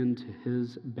enter into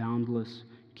his boundless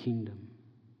kingdom.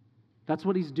 That's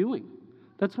what he's doing.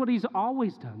 That's what he's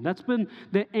always done. That's been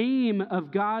the aim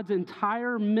of God's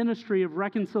entire ministry of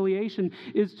reconciliation,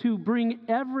 is to bring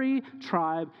every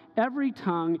tribe, every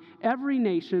tongue, every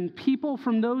nation, people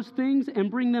from those things,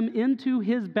 and bring them into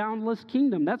his boundless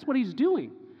kingdom. That's what he's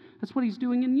doing. That's what he's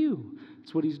doing in you.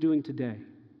 That's what he's doing today.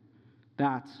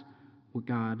 That's what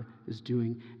God is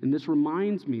doing. And this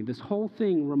whole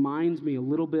thing reminds me a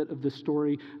little bit of the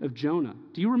story of Jonah.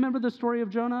 Do you remember the story of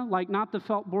Jonah? Like not the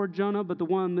felt board Jonah, but the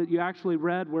one that you actually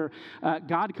read where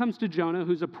God comes to Jonah,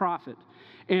 who's a prophet.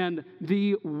 And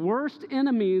the worst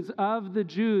enemies of the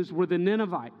Jews were the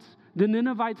Ninevites. The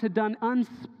Ninevites had done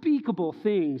unspeakable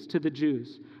things to the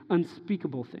Jews.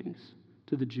 Unspeakable things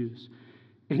to the Jews.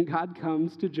 And God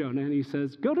comes to Jonah and he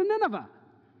says, go to Nineveh.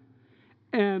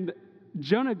 And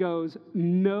Jonah goes,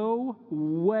 no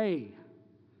way.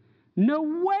 No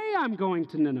way I'm going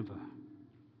to Nineveh.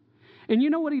 And you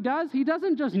know what he does? He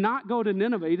doesn't just not go to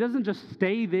Nineveh. He doesn't just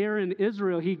stay there in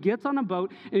Israel. He gets on a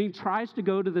boat and he tries to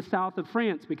go to the south of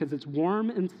France because it's warm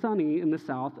and sunny in the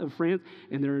south of France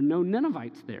and there are no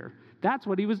Ninevites there. That's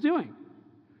what he was doing.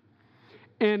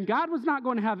 And God was not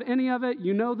going to have any of it.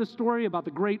 You know the story about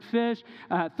the great fish.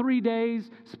 3 days,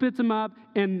 spits him up.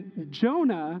 And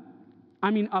Jonah,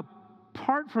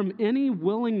 apart from any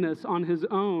willingness on his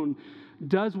own,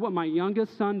 does what my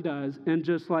youngest son does and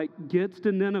just gets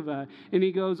to Nineveh. And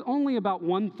he goes only about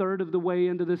 1/3 of the way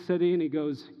into the city. And he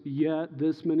goes, yet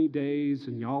this many days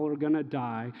and y'all are going to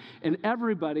die. And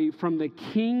everybody from the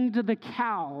king to the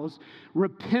cows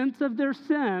repents of their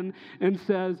sin and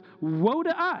says, woe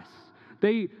to us.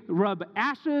 They rub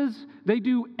ashes. They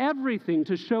do everything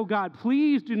to show God,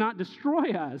 please do not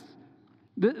destroy us.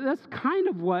 That's kind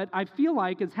of what I feel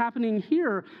like is happening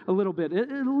here a little bit.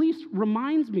 It at least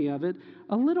reminds me of it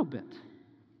a little bit.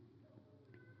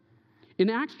 In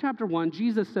Acts chapter 1,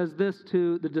 Jesus says this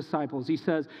to the disciples. He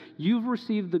says, you've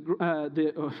received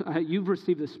you've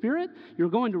received the Spirit, you're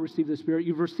going to receive the Spirit,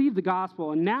 you've received the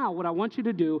gospel, and now what I want you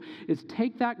to do is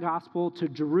take that gospel to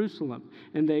Jerusalem.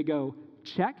 And they go,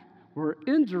 check, we're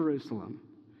in Jerusalem.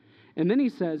 And then he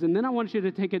says, and then I want you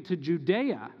to take it to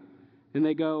Judea. And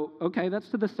they go, okay, that's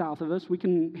to the south of us. We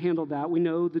can handle that. We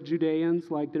know the Judeans,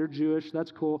 like they're Jewish.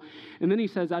 That's cool. And then he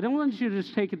says, I don't want you to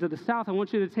just take it to the south. I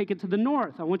want you to take it to the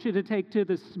north. I want you to take to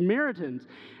the Samaritans.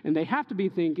 And they have to be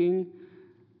thinking,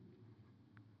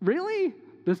 really?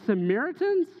 The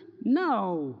Samaritans?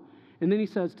 No. And then he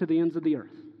says, to the ends of the earth.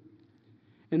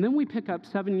 And then we pick up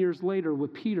 7 years later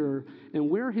with Peter, and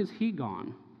where has he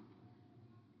gone?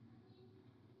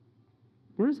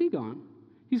 Where has he gone?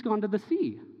 He's gone to the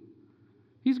sea.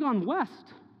 He's gone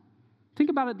west.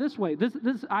 Think about it this way. This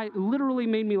literally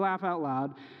made me laugh out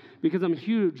loud because I'm a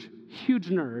huge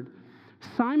nerd.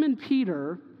 Simon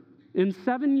Peter, in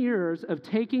 7 years of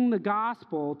taking the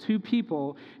gospel to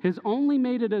people, has only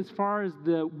made it as far as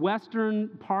the western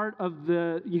part of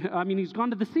he's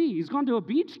gone to the sea. He's gone to a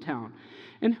beach town.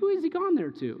 And who has he gone there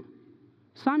to?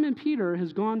 Simon Peter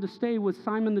has gone to stay with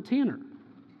Simon the tanner.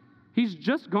 He's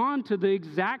just gone to the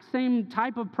exact same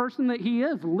type of person that he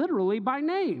is, literally by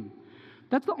name.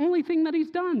 That's the only thing that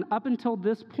he's done up until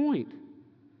this point.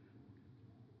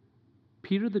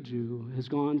 Peter the Jew has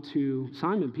gone to,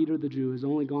 Simon Peter the Jew has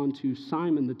only gone to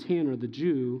Simon the tanner, the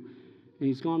Jew, and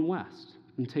he's gone west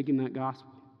and taking that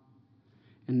gospel.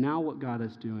 And now what God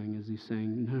is doing is he's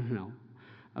saying, no,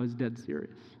 I was dead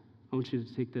serious. I want you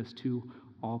to take this to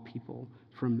all people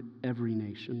from every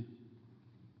nation.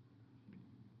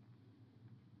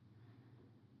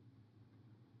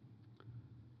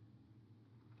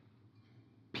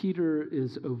 Peter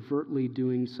is overtly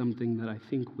doing something that I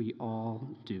think we all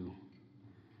do.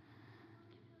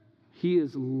 He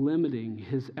is limiting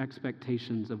his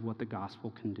expectations of what the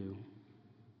gospel can do.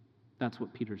 That's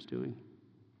what Peter's doing.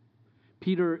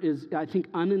 Peter is, I think,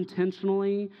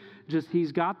 unintentionally,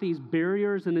 he's got these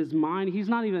barriers in his mind. He's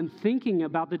not even thinking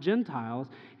about the Gentiles.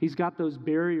 He's got those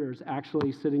barriers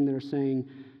actually sitting there saying,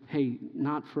 hey,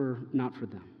 not for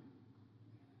them.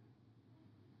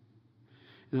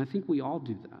 And I think we all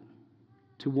do that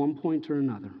to one point or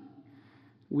another.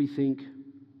 We think,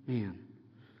 man,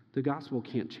 the gospel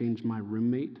can't change my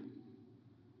roommate.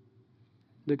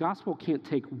 The gospel can't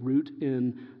take root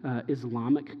in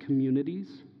Islamic communities.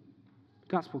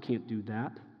 The gospel can't do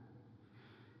that.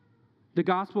 The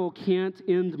gospel can't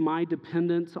end my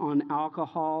dependence on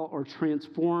alcohol or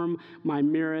transform my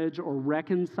marriage or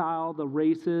reconcile the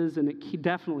races, and it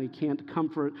definitely can't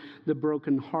comfort the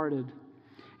brokenhearted.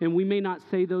 And we may not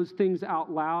say those things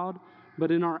out loud,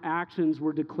 but in our actions,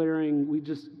 we're declaring we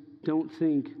just don't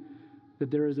think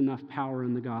that there is enough power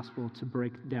in the gospel to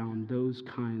break down those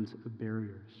kinds of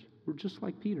barriers. We're just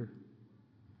like Peter.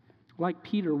 Like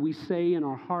Peter, we say in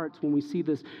our hearts when we see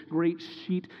this great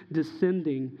sheet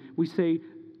descending, we say,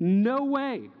 no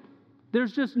way.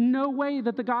 There's just no way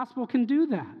that the gospel can do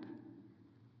that.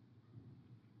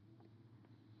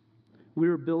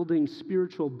 We're building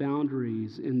spiritual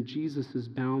boundaries in Jesus'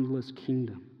 boundless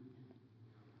kingdom.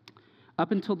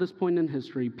 Up until this point in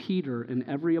history, Peter and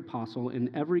every apostle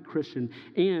and every Christian,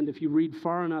 and if you read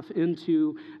far enough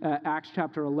into Acts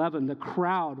chapter 11, the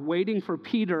crowd waiting for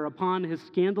Peter upon his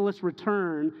scandalous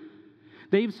return,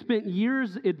 they've spent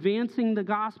years advancing the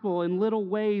gospel in little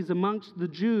ways amongst the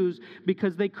Jews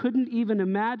because they couldn't even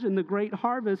imagine the great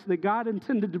harvest that God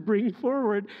intended to bring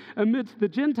forward amidst the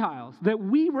Gentiles that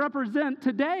we represent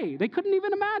today. They couldn't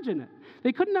even imagine it.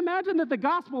 They couldn't imagine that the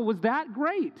gospel was that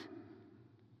great.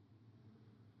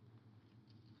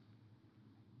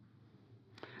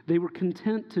 They were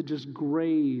content to just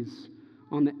graze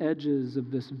on the edges of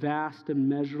this vast and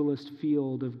measureless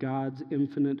field of God's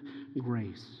infinite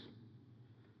grace.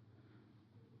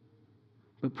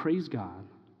 But praise God,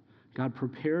 God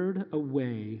prepared a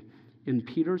way in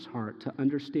Peter's heart to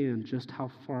understand just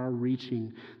how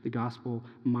far-reaching the gospel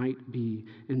might be.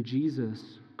 And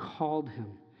Jesus called him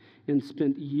and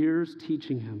spent years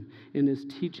teaching him and is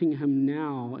teaching him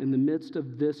now in the midst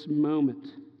of this moment.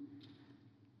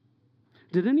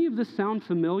 Did any of this sound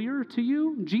familiar to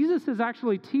you? Jesus is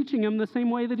actually teaching him the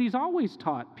same way that he's always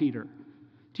taught Peter.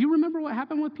 Do you remember what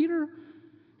happened with Peter?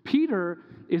 Peter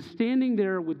is standing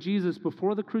there with Jesus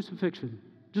before the crucifixion,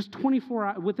 just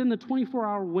within the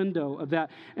 24-hour window of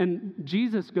that. And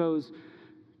Jesus goes,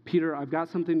 Peter, I've got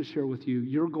something to share with you.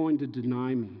 You're going to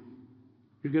deny me.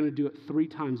 You're going to do it 3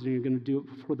 times, and you're going to do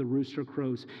it before the rooster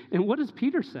crows. And what does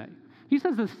Peter say? He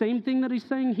says the same thing that he's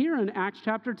saying here in Acts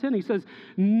chapter 10. He says,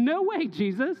 no way,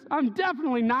 Jesus, I'm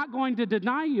definitely not going to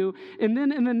deny you. And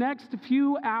then in the next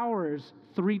few hours,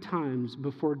 3 times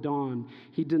before dawn,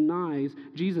 he denies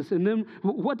Jesus. And then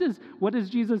what does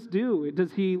Jesus do?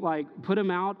 Does he put him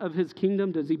out of his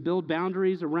kingdom? Does he build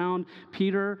boundaries around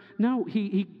Peter? No,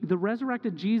 the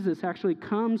resurrected Jesus actually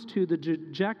comes to the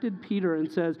dejected Peter and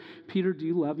says, Peter, do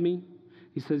you love me?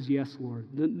 He says, yes, Lord.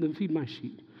 Then feed my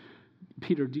sheep.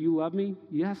 Peter, do you love me?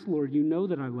 Yes, Lord, you know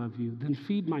that I love you. Then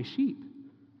feed my sheep.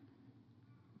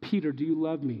 Peter, do you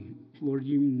love me? Lord,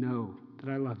 you know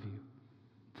that I love you.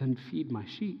 Then feed my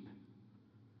sheep.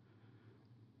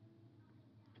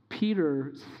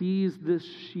 Peter sees this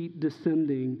sheet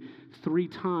descending 3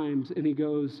 times, and he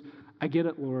goes, I get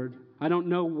it, Lord. I don't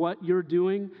know what you're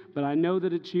doing, but I know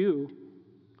that it's you.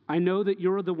 I know that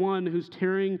you're the one who's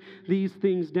tearing these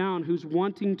things down, who's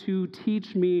wanting to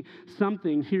teach me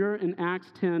something. Here in Acts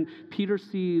 10, Peter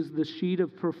sees the sheet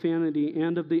of profanity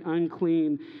and of the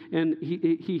unclean, and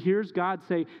he hears God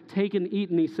say, take and eat,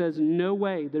 and he says, no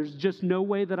way. There's just no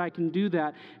way that I can do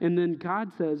that. And then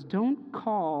God says, don't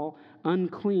call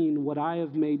unclean what I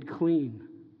have made clean.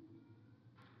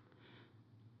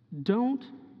 Don't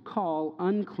call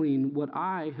unclean what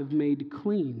I have made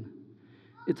clean.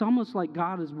 It's almost like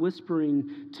God is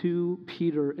whispering to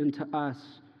Peter and to us,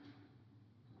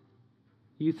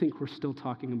 you think we're still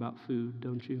talking about food,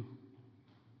 don't you?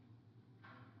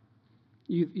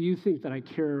 You think that I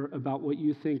care about what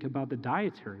you think about the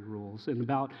dietary rules and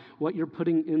about what you're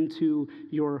putting into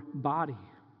your body.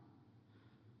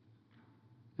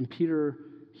 And Peter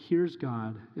hears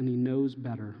God and he knows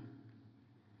better.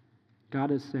 God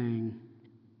is saying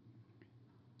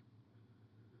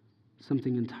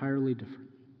something entirely different.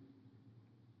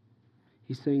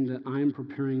 He's saying that I'm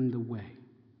preparing the way.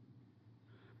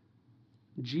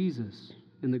 Jesus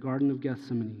in the Garden of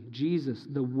Gethsemane, Jesus,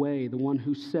 the way, the one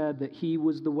who said that he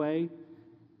was the way,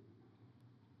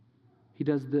 he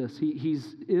does this.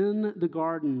 He's in the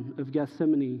Garden of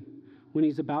Gethsemane when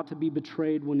he's about to be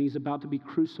betrayed, when he's about to be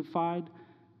crucified,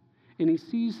 and he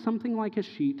sees something like a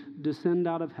sheet descend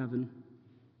out of heaven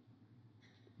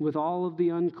with all of the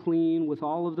unclean, with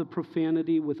all of the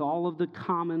profanity, with all of the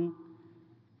common.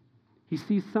 He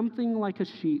sees something like a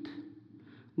sheet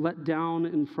let down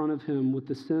in front of him with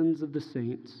the sins of the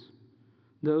saints,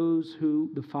 those who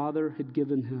the Father had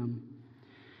given him.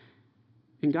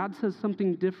 And God says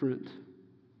something different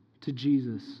to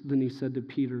Jesus than he said to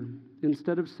Peter.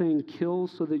 Instead of saying, kill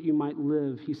so that you might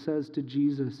live, he says to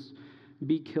Jesus,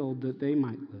 be killed that they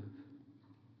might live.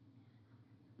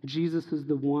 Jesus is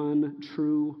the one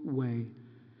true way.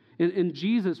 And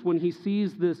Jesus, when he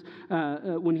sees this,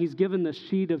 when he's given the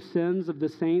sheet of sins of the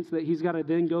saints that he's got to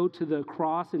then go to the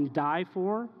cross and die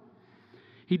for,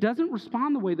 he doesn't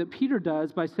respond the way that Peter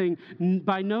does by saying,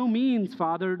 by no means,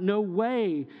 Father, no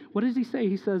way. What does he say?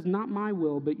 He says, not my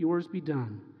will, but yours be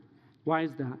done. Why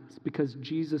is that? It's because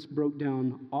Jesus broke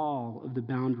down all of the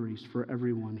boundaries for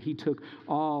everyone. He took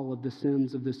all of the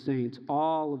sins of the saints,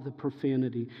 all of the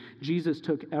profanity. Jesus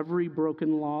took every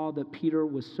broken law that Peter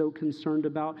was so concerned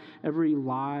about, every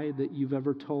lie that you've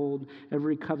ever told,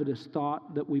 every covetous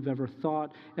thought that we've ever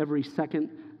thought, every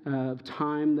second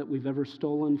time that we've ever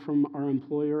stolen from our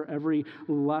employer, every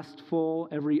lustful,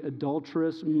 every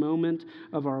adulterous moment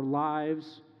of our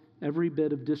lives, every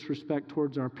bit of disrespect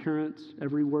towards our parents,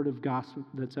 every word of gossip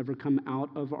that's ever come out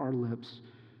of our lips.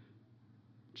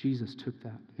 Jesus took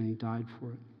that and he died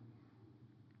for it.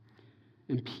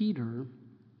 And Peter,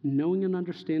 knowing and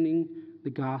understanding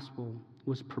the gospel,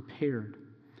 was prepared.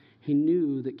 He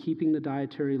knew that keeping the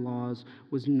dietary laws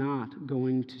was not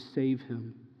going to save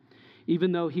him.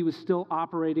 Even though he was still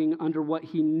operating under what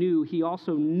he knew, he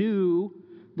also knew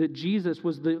that Jesus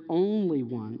was the only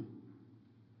one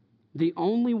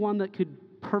that could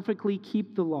perfectly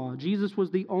keep the law. Jesus was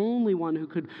the only one who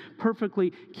could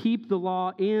perfectly keep the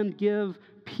law and give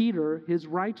Peter his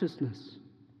righteousness.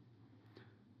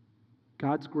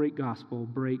 God's great gospel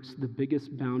breaks the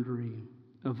biggest boundary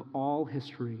of all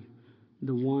history,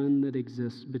 the one that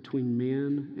exists between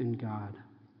man and God.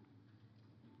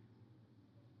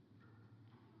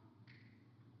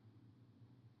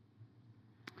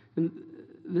 And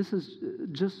this is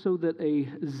just so that a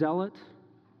zealot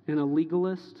and a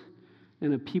legalist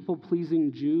and a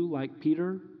people-pleasing Jew like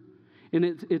Peter, and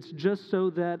it's just so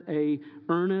that a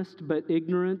earnest but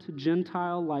ignorant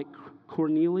Gentile like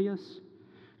Cornelius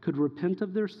could repent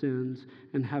of their sins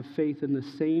and have faith in the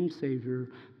same Savior,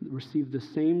 receive the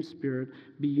same Spirit,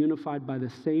 be unified by the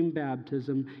same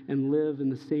baptism, and live in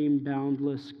the same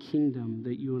boundless kingdom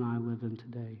that you and I live in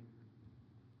today.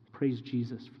 Praise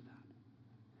Jesus for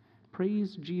that.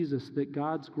 Praise Jesus that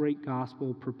God's great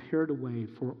gospel prepared a way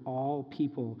for all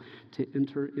people to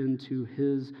enter into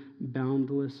his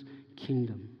boundless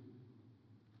kingdom.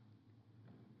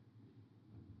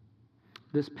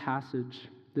 This passage,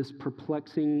 this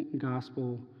perplexing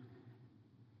gospel,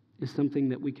 is something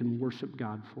that we can worship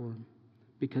God for,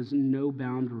 because no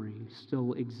boundary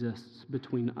still exists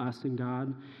between us and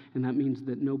God, and that means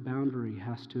that no boundary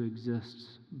has to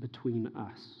exist between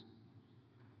us.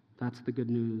 That's the good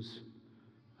news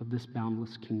of this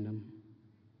boundless kingdom.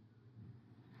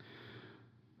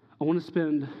 I want to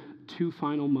spend 2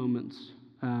 final moments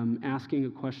asking a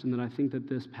question that I think that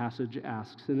this passage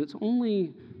asks, and it's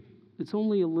only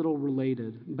a little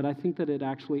related, but I think that it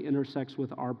actually intersects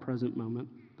with our present moment,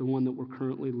 the one that we're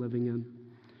currently living in.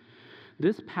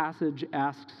 This passage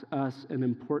asks us an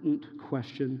important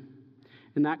question,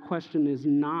 and that question is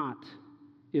not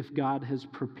if God has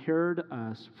prepared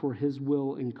us for his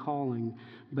will and calling,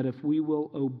 but if we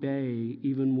will obey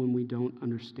even when we don't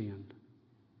understand.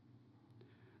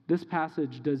 This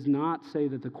passage does not say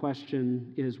that the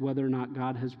question is whether or not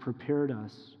God has prepared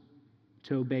us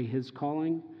to obey his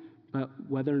calling, but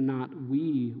whether or not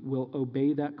we will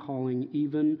obey that calling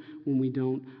even when we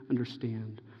don't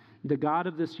understand. The God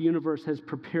of this universe has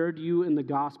prepared you in the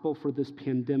gospel for this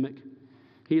pandemic.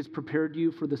 He has prepared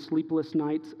you for the sleepless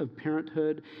nights of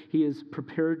parenthood. He has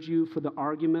prepared you for the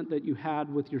argument that you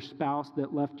had with your spouse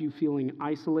that left you feeling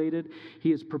isolated.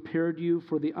 He has prepared you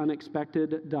for the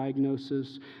unexpected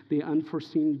diagnosis, the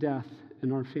unforeseen death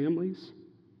in our families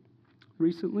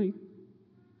recently.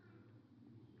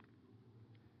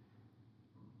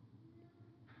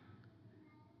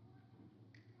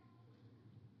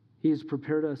 He has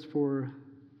prepared us for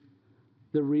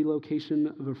the relocation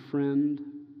of a friend.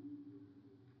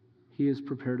 He has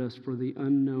prepared us for the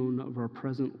unknown of our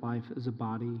present life as a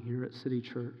body here at City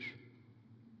Church.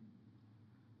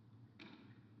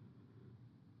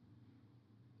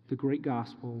 The great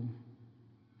gospel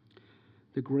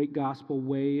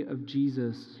way of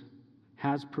Jesus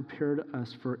has prepared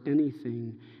us for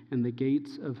anything, and the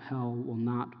gates of hell will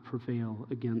not prevail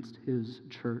against his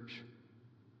church.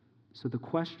 So the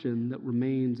question that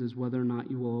remains is whether or not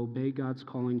you will obey God's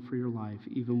calling for your life,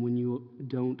 even when you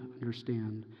don't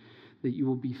understand. That you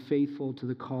will be faithful to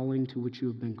the calling to which you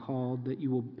have been called, that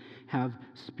you will have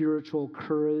spiritual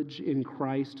courage in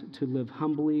Christ to live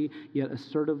humbly yet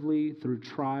assertively through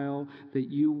trial, that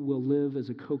you will live as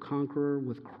a co-conqueror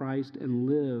with Christ and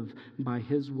live by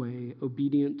his way,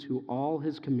 obedient to all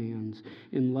his commands,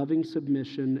 in loving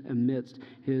submission amidst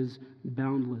his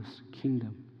boundless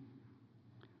kingdom.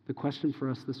 The question for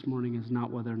us this morning is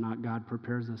not whether or not God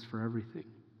prepares us for everything.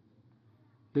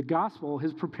 The gospel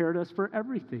has prepared us for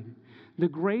everything. The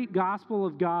great gospel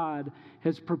of God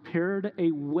has prepared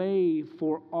a way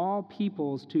for all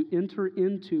peoples to enter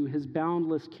into his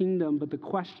boundless kingdom. But the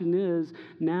question is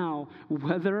now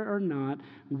whether or not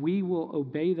we will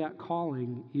obey that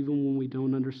calling even when we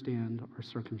don't understand our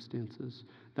circumstances.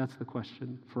 That's the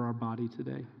question for our body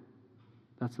today.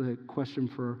 That's the question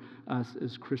for us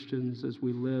as Christians as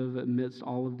we live amidst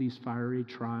all of these fiery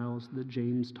trials that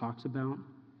James talks about.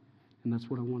 And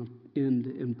that's what I want to end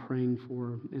in praying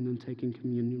for and in taking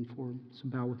communion for. So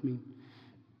bow with me.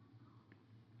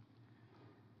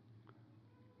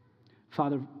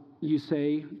 Father, you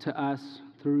say to us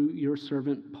through your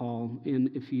servant Paul in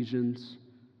Ephesians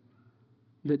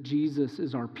that Jesus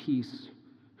is our peace,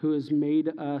 who has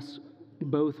made us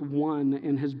both one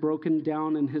and has broken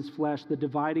down in his flesh the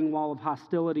dividing wall of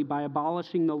hostility by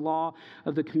abolishing the law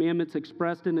of the commandments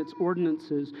expressed in its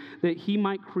ordinances, that he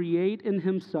might create in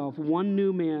himself one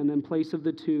new man in place of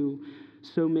the two,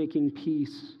 so making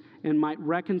peace, and might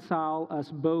reconcile us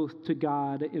both to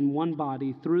God in one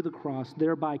body through the cross,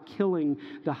 thereby killing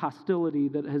the hostility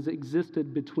that has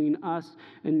existed between us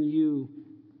and you,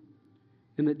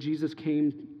 and that Jesus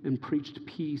came and preached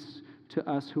peace to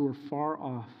us who are far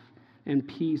off, and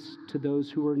peace to those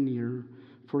who are near,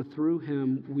 for through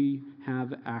him we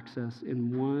have access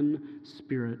in one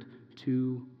Spirit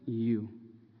to you.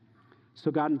 So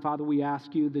God and Father, we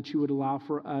ask you that you would allow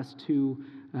for us to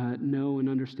know and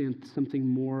understand something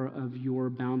more of your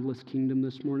boundless kingdom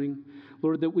this morning.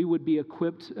 Lord, that we would be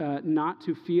equipped not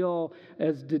to feel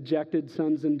as dejected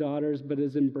sons and daughters, but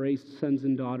as embraced sons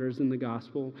and daughters in the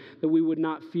gospel. That we would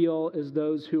not feel as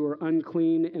those who are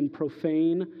unclean and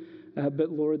profane,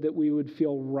 but Lord, that we would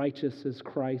feel righteous as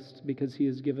Christ because he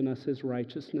has given us his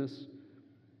righteousness.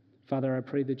 Father, I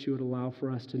pray that you would allow for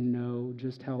us to know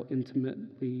just how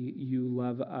intimately you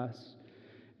love us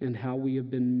and how we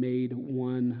have been made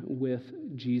one with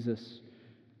Jesus.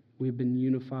 We have been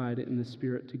unified in the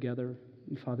Spirit together.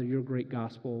 And Father, your great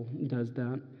gospel does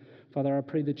that. Father, I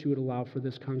pray that you would allow for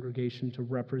this congregation to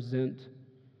represent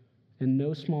in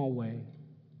no small way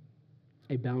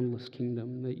a boundless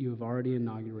kingdom that you have already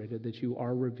inaugurated, that you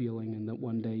are revealing, and that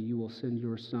one day you will send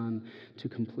your Son to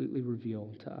completely reveal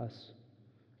to us.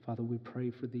 Father, we pray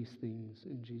for these things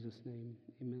in Jesus' name.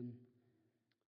 Amen.